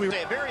goal.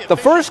 The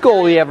first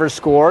goal he ever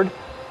scored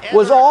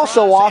was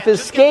also off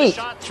his skate.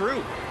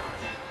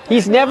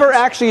 He's never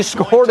actually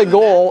scored a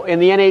goal in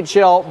the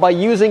NHL by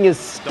using his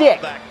stick.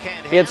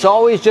 It's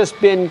always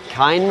just been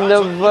kind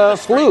of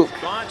fluke.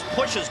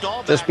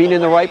 Just being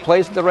in the right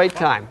place at the right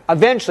time.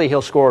 Eventually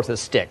he'll score with his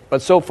stick,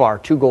 but so far,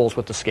 2 goals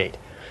with the skate.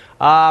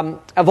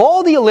 Of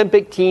all the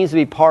Olympic teams to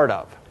be part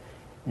of,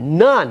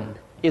 none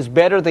is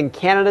better than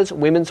Canada's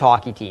women's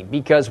hockey team,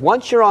 because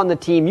once you're on the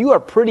team, you are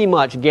pretty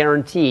much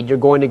guaranteed you're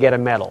going to get a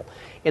medal.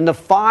 In the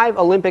 5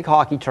 Olympic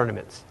hockey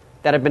tournaments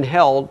that have been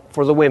held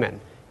for the women,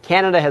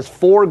 Canada has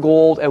 4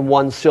 gold and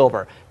 1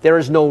 silver. There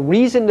is no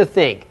reason to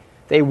think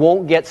they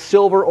won't get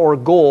silver or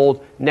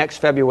gold next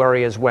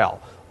February as well.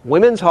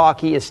 Women's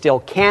hockey is still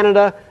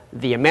Canada,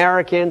 the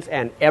Americans,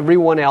 and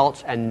everyone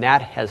else, and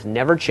that has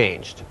never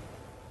changed.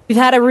 We've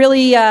had a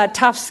really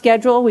tough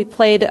schedule. We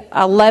played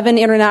 11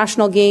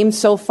 international games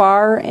so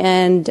far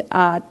and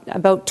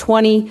about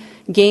 20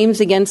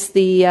 games against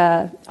the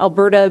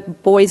Alberta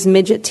boys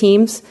midget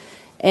teams.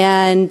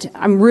 And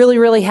I'm really,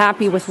 really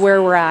happy with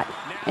where we're at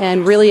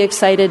and really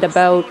excited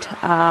about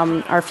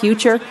our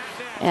future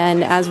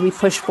and as we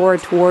push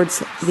forward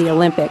towards the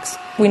Olympics.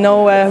 We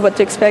know what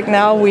to expect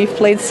now. We've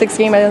played 6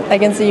 games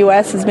against the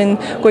U.S. It's been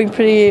going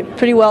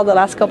pretty well the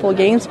last couple of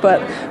games,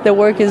 but the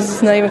work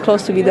is not even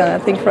close to be done. I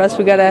think for us,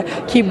 we got to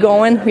keep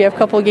going. We have a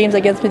couple of games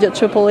against Midget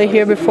AAA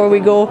here before we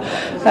go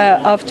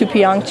off to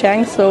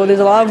Pyeongchang. So there's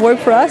a lot of work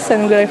for us,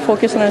 and we're going to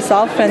focus on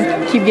ourselves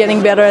and keep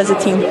getting better as a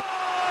team.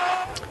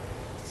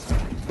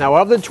 Now,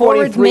 of the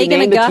 23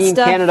 named the Team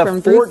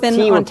Canada,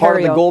 14 were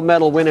part of the gold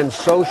medal win in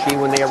Sochi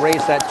when they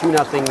erased that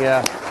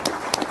 2-0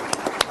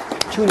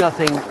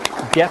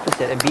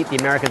 deficit and beat the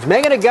Americans.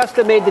 Megan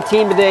Augusta made the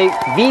team today.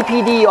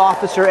 VPD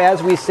officer,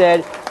 as we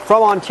said,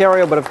 from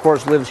Ontario, but of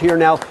course lives here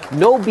now.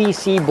 No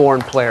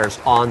BC-born players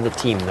on the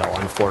team, though,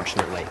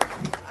 unfortunately.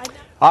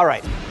 All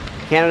right.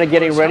 Canada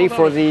getting ready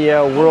for the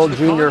World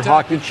Junior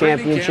Hockey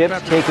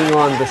Championships, taking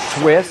on the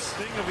Swiss.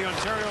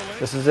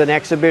 This is an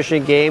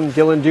exhibition game.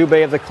 Dylan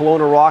Dubé of the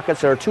Kelowna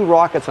Rockets. There are 2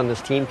 Rockets on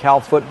this team, Cal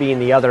Foote being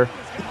the other.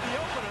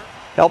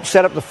 Helped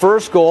set up the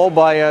first goal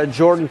by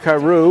Jordan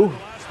Carew.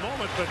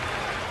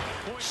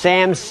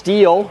 Sam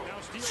Steele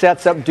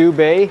sets up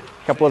Dubé, a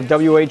couple of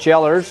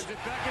WHLers.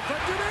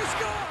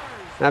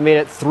 That made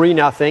it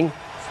 3-0.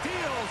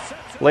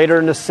 Later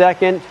in the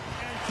second,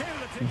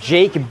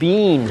 Jake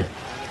Bean,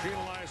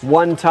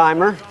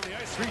 one-timer.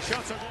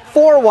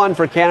 4-1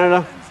 for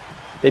Canada.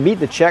 They beat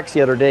the Czechs the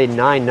other day,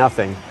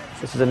 9-0.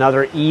 This is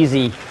another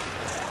easy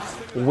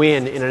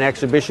win in an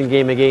exhibition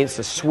game against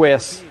the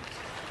Swiss.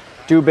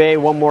 Dubé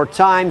one more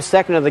time,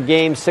 second of the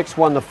game,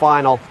 6-1 the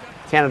final.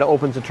 Canada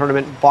opens the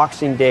tournament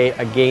Boxing Day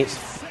against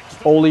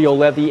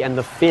Olli-Juolevi and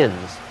the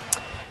Finns.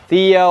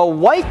 The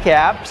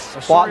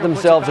Whitecaps bought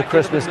themselves a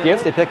Christmas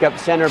gift. They pick up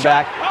center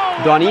back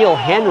Doniel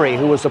Henry,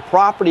 who was the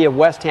property of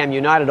West Ham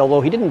United,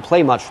 although he didn't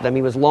play much for them.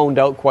 He was loaned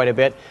out quite a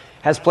bit.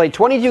 Has played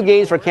 22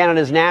 games for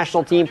Canada's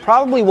national team.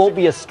 Probably won't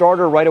be a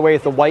starter right away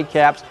with the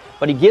Whitecaps,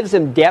 but he gives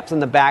them depth in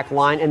the back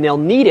line, and they'll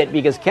need it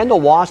because Kendall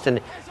Waston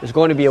is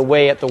going to be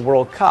away at the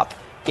World Cup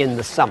in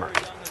the summer.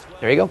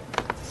 There you go.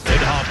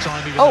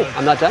 Oh,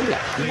 I'm not done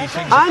yet.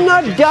 I'm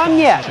not done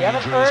yet.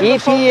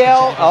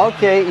 EPL,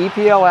 okay,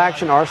 EPL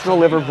action, Arsenal,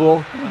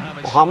 Liverpool,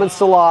 Mohamed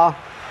Salah.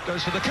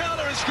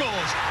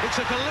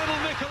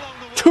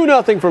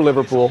 2-0 for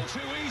Liverpool.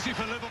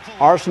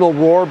 Arsenal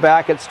roar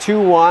back, it's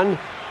 2-1.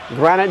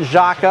 Granit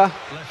Xhaka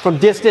from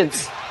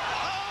distance.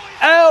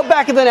 Oh,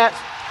 back of the net.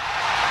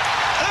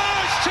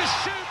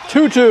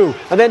 2-2.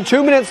 And then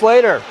 2 minutes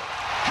later,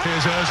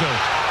 here's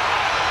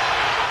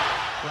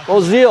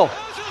Ozil.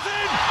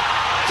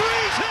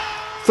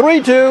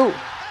 3-2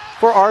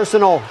 for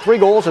Arsenal. 3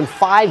 goals in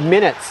 5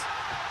 minutes.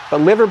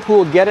 But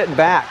Liverpool get it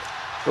back.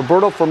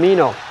 Roberto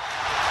Firmino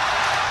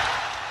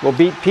will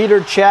beat Peter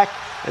Cech,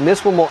 and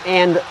this one will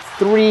end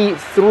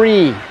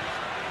 3-3.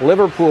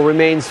 Liverpool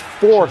remains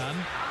 4th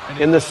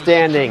in the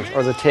standings,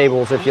 or the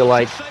tables if you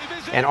like,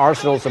 and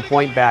Arsenal's a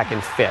point back in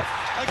 5th.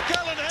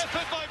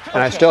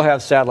 And I still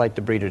have satellite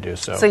debris to do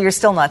so. So you're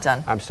still not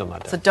done? I'm still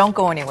not done. So don't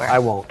go anywhere. I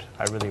won't.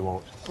 I really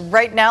won't.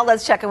 Right now,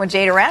 let's check in with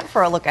Jay Durant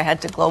for a look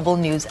ahead to Global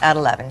News at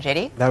 11.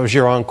 JD? That was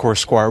your encore,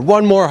 Squire.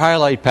 One more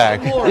highlight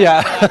pack. One more.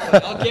 Yeah.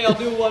 Okay, I'll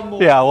do one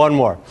more. Yeah, one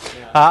more.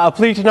 A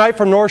plea tonight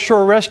from North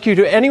Shore Rescue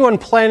to anyone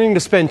planning to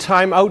spend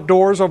time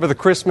outdoors over the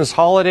Christmas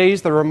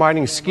holidays. They're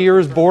reminding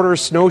skiers,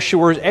 boarders,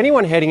 snowshoers,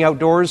 anyone heading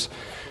outdoors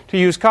to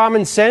use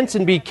common sense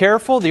and be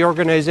careful. The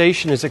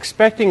organization is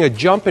expecting a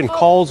jump in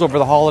calls over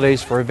the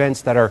holidays for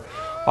events that are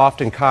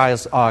often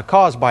caused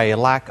by a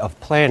lack of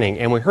planning.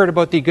 And we heard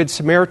about the Good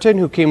Samaritan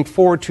who came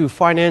forward to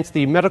finance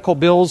the medical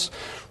bills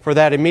for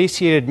that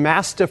emaciated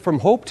Mastiff from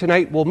Hope.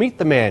 Tonight we'll meet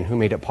the man who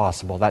made it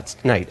possible. That's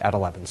tonight at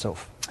 11.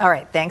 Soph. All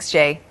right, thanks,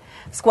 Jay.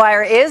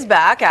 Squire is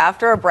back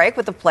after a break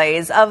with the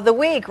plays of the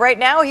week. Right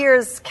now,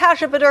 here's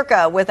Kasia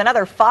Badurka with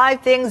another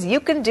 5 things you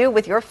can do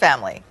with your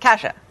family.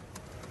 Kasia.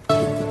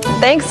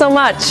 Thanks so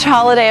much.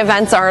 Holiday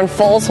events are in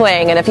full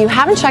swing, and if you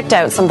haven't checked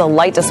out some of the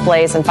light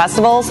displays and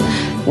festivals,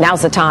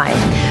 Now's the time.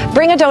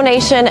 Bring a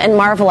donation and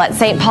marvel at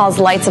St. Paul's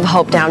Lights of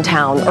Hope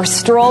downtown, or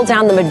stroll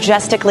down the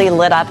majestically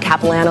lit up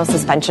Capilano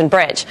Suspension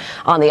Bridge.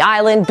 On the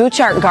island,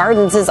 Bouchard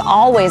Gardens is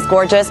always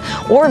gorgeous,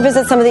 or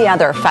visit some of the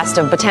other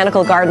festive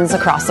botanical gardens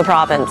across the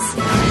province.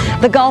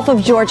 The Gulf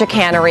of Georgia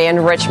Cannery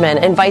in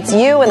Richmond invites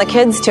you and the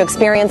kids to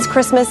experience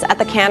Christmas at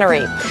the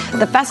Cannery.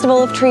 The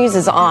Festival of Trees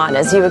is on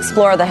as you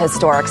explore the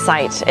historic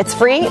site. It's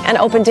free and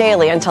open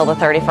daily until the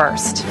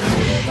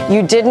 31st.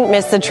 You didn't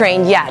miss the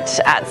train yet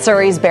at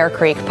Surrey's Bear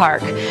Creek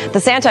Park. The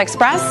Santa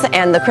Express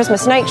and the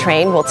Christmas Night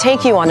Train will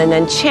take you on an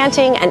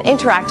enchanting and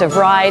interactive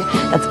ride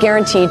that's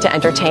guaranteed to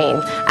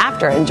entertain.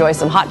 After, enjoy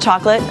some hot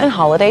chocolate and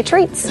holiday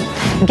treats.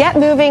 Get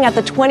moving at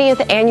the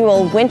 20th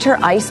annual Winter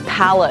Ice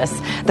Palace.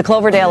 The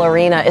Cloverdale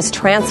Arena is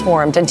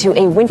transformed into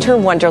a winter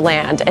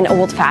wonderland, an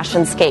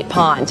old-fashioned skate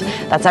pond.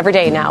 That's every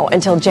day now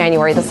until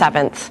January the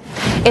 7th.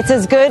 It's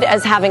as good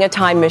as having a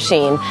time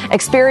machine.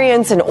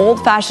 Experience an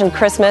old-fashioned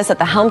Christmas at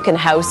the Helmkin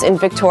House in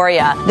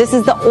Victoria. This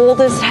is the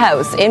oldest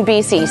house in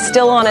BC,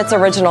 still on its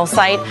original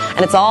site,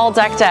 and it's all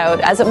decked out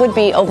as it would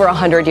be over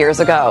 100 years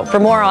ago. For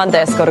more on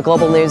this, go to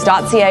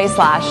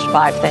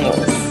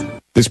globalnews.ca/5things.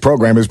 This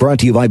program is brought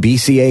to you by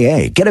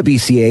BCAA. Get a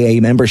BCAA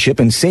membership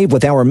and save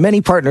with our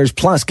many partners,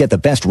 plus get the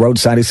best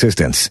roadside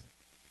assistance.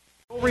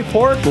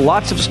 Report,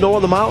 lots of snow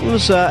in the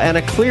mountains and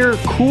a clear,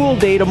 cool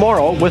day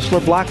tomorrow.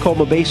 Whistler Blackcomb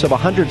a base of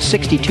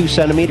 162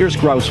 centimeters,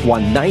 Grouse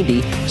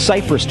 190,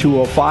 Cypress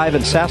 205,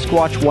 and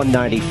Sasquatch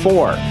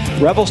 194.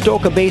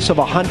 Revelstoke a base of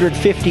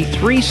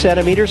 153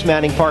 centimeters,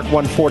 Manning Park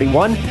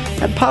 141,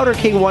 and Powder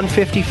King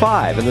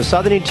 155. In the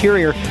southern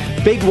interior,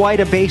 Big White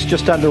a base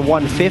just under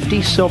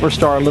 150, Silver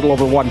Star a little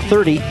over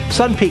 130,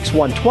 Sun Peaks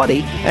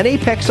 120, and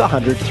Apex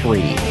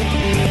 103.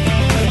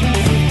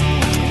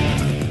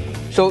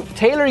 So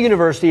Taylor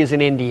University is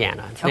in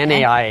Indiana. It's an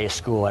NAIA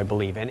school, I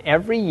believe. And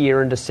every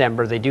year in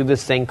December, they do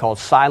this thing called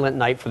Silent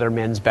Night for their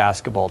men's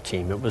basketball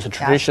team. It was a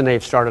tradition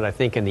they've started, I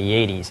think, in the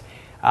 80s.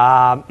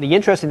 The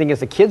interesting thing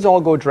is the kids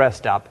all go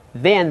dressed up.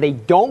 Then they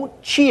don't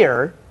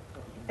cheer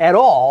at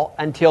all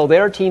until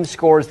their team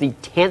scores the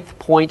 10th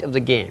point of the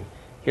game.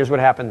 Here's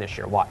what happened this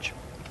year. Watch.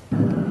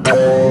 There's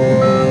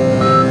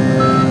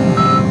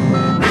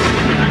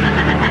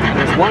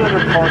one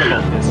other part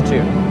about this,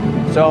 too.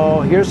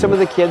 So here's some of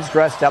the kids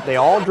dressed up. They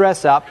all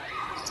dress up.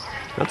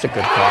 That's a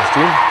good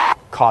costume.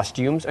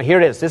 Costumes.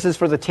 Here it is. This is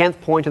for the 10th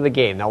point of the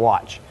game. Now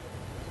watch.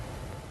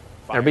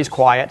 Everybody's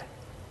quiet.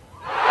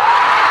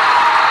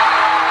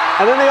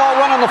 And then they all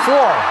run on the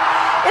floor.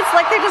 It's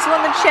like they just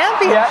won the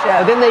championship. Yeah,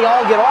 and then they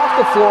all get off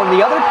the floor. And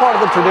the other part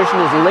of the tradition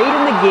is late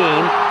in the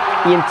game,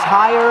 the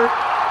entire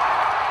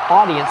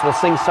audience will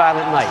sing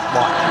Silent Night.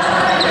 Watch.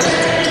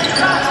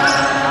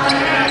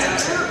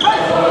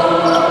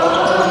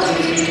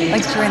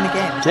 Like during the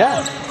game.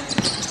 Yeah.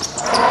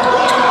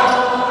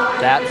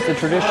 That's the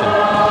tradition.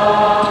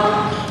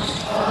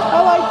 I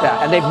like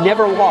that. And they've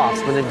never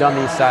lost when they've done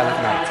these Silent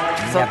Nights.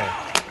 Never.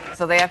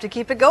 So they have to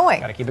keep it going.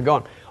 Got to keep it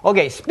going.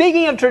 Okay,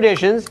 speaking of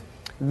traditions,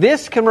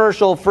 this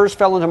commercial first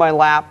fell into my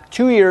lap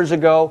 2 years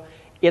ago.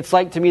 It's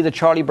like, to me, the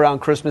Charlie Brown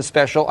Christmas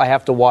special. I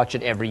have to watch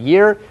it every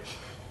year.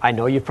 I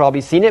know you've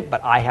probably seen it,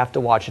 but I have to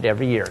watch it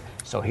every year.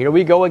 So here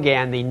we go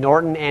again, the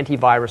Norton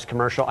antivirus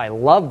commercial. I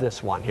love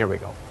this one. Here we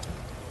go.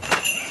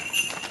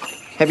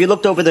 Have you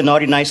looked over the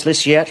naughty nice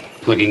list yet?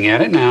 Looking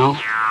at it now.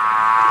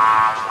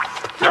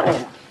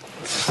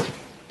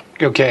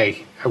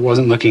 Okay, I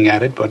wasn't looking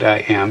at it, but I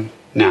am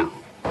now.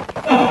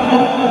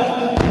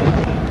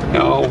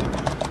 No.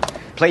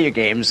 Play your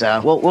games.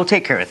 We'll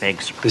take care of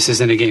things. This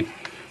isn't a game.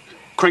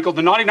 Crinkle,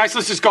 the naughty nice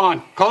list is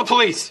gone. Call the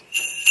police.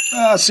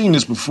 I've seen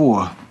this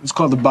before. It's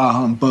called the Bar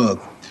Humbug.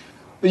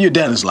 But your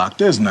dad is locked.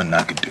 There's nothing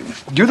I could do.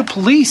 You're the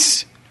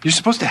police. You're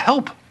supposed to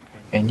help.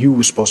 And you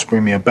were supposed to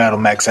bring me a Battle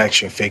Max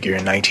action figure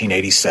in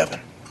 1987.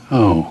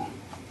 Oh.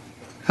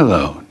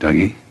 Hello,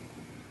 Dougie.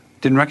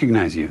 Didn't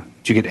recognize you.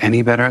 Did you get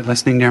any better at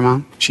listening to your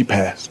mom? She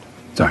passed.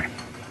 Sorry.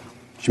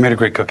 She made a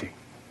great cookie.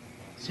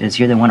 Says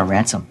you're the one to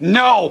ransom.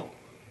 No!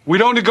 We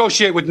don't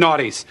negotiate with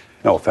naughties.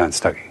 No offense,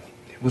 Dougie.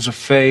 It was a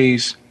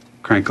phase.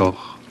 Crinkle.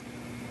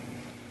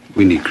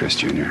 We need Chris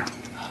Jr.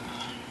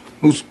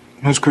 Who's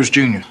Chris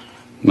Jr.?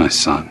 My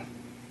son.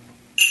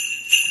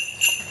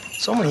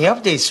 So many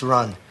updates to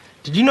run.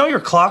 Did you know your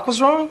clock was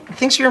wrong? It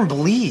thinks you're in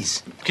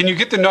Belize. Can you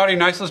get the naughty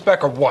nice list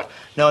back or what?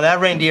 No, that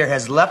reindeer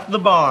has left the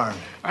barn.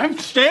 I'm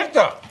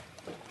Santa.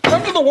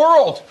 Come to the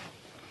world.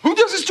 Who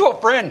does this to a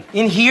friend?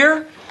 In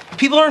here,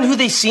 people aren't who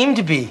they seem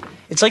to be.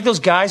 It's like those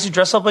guys who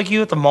dress up like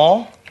you at the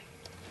mall.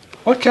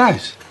 What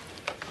guys?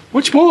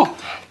 Which mall?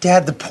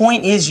 Dad, the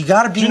point is you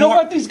gotta be Do you know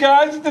about these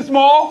guys at this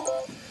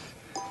mall?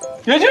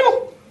 Did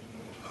you?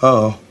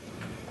 Uh-oh.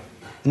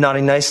 The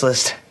naughty nice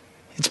list.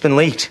 It's been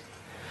leaked.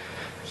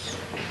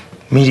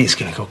 Media's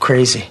gonna go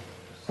crazy.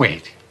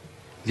 Wait,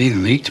 they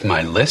leaked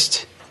my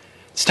list?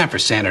 It's time for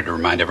Santa to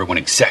remind everyone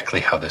exactly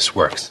how this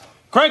works.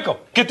 Crinkle,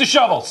 get the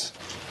shovels.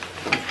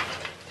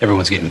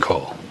 Everyone's getting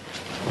coal.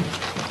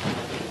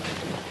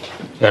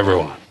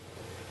 Everyone.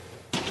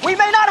 We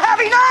may not have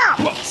me now!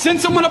 Well, send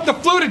someone up the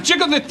flue to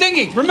jiggle the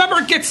thingy. Remember,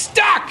 it gets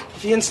stuck!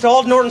 If you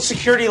installed Norton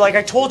Security like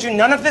I told you,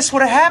 none of this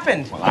would have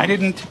happened. Well, I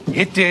didn't.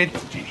 It did.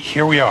 And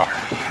here we are.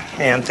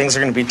 Man, things are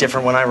going to be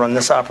different when I run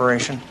this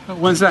operation.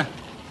 When's that?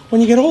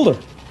 When you get older.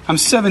 I'm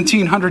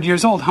 1,700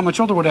 years old. How much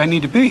older would I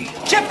need to be?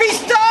 Chippy,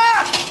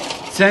 stop!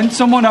 Send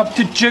someone up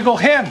to jiggle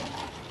him.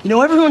 You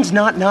know, everyone's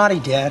not naughty,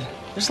 Dad.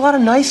 There's a lot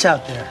of nice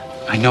out there.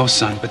 I know,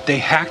 son, but they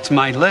hacked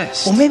my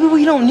list. Well, maybe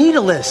we don't need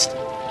a list.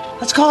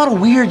 Let's call it a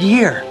weird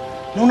year.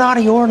 No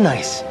naughty or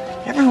nice.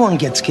 Everyone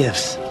gets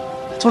gifts.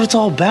 That's what it's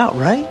all about,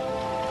 right?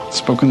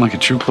 Spoken like a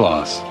true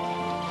Claus.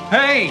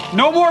 Hey,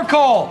 no more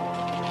coal!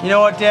 You know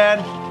what,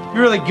 Dad?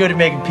 You're really good at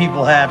making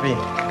people happy.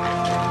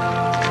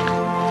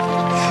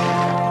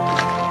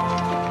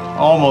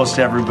 Almost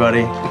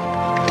everybody.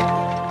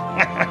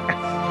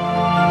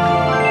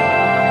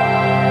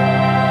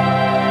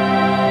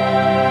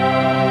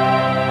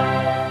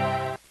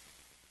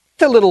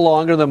 It's a little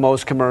longer than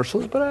most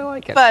commercials, but I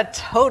like it. But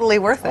totally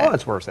worth it. Oh,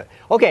 it's worth it.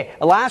 Okay,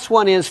 the last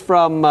one is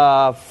from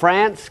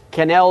France.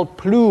 Canal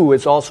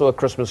Plus is also a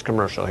Christmas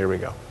commercial. Here we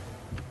go.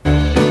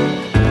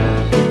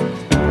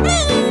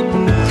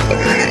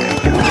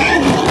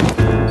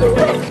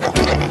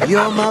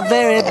 You're my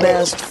very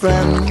best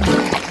friend.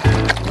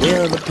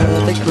 We're the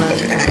perfect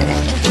blend.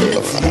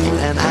 It's you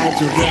and I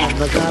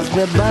together, 'cause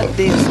we're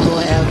buddies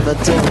forever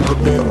till the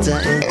bitter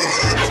end.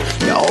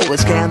 You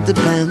always can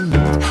depend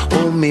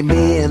on me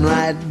being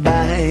right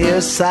by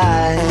your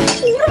side.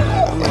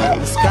 When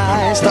the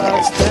sky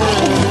starts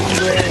turning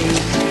gray,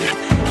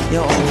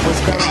 you're always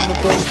gonna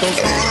push those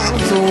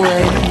clouds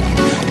away.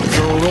 It's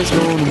always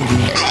gonna be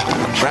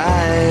a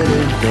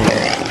brighter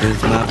day.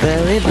 It's my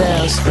very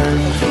best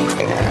friend.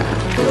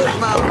 It's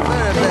my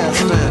very best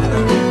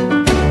friend.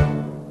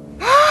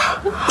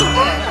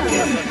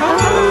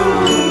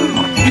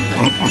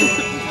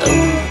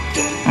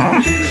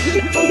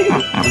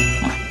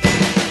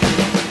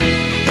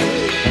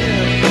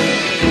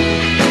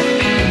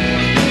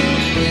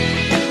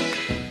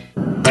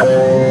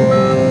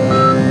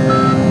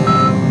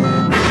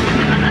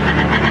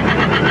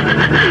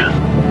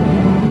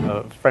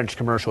 French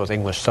commercial with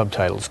English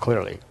subtitles,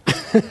 clearly.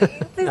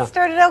 They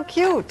started out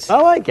cute.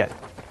 I like it.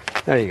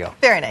 There you go.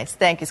 Very nice.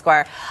 Thank you,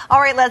 Squire. All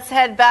right, let's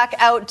head back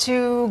out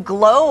to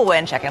Glow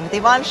and check in with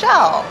Yvonne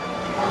Shell.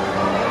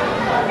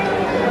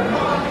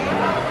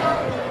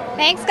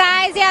 Thanks,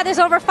 guys. Yeah, there's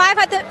over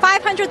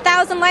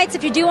 500,000 lights.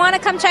 If you do want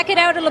to come check it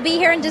out, it'll be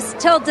here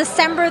until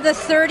December the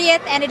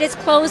 30th, and it is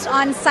closed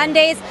on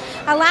Sundays.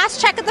 A last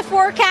check at the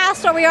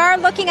forecast, where we are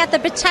looking at the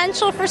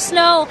potential for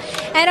snow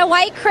and a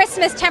white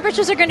Christmas.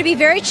 Temperatures are going to be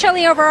very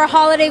chilly over our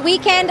holiday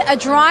weekend. A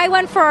dry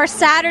one for our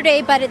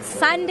Saturday, but it's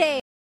Sunday.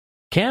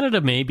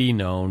 Canada may be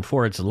known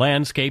for its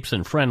landscapes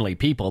and friendly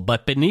people,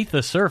 but beneath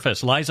the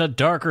surface lies a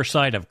darker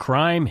side of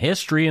crime,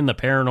 history, and the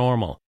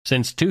paranormal.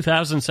 Since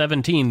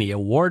 2017, the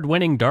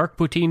award-winning Dark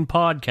Poutine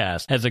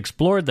podcast has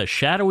explored the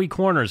shadowy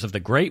corners of the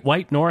Great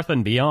White North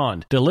and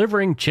beyond,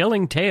 delivering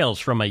chilling tales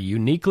from a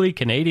uniquely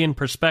Canadian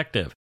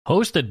perspective.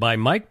 Hosted by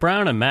Mike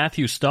Brown and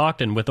Matthew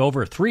Stockton with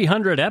over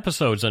 300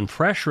 episodes and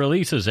fresh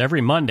releases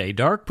every Monday,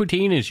 Dark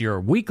Poutine is your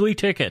weekly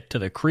ticket to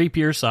the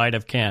creepier side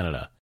of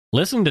Canada.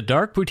 Listen to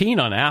Dark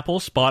Poutine on Apple,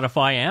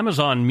 Spotify,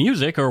 Amazon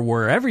Music, or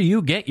wherever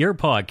you get your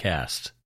podcasts.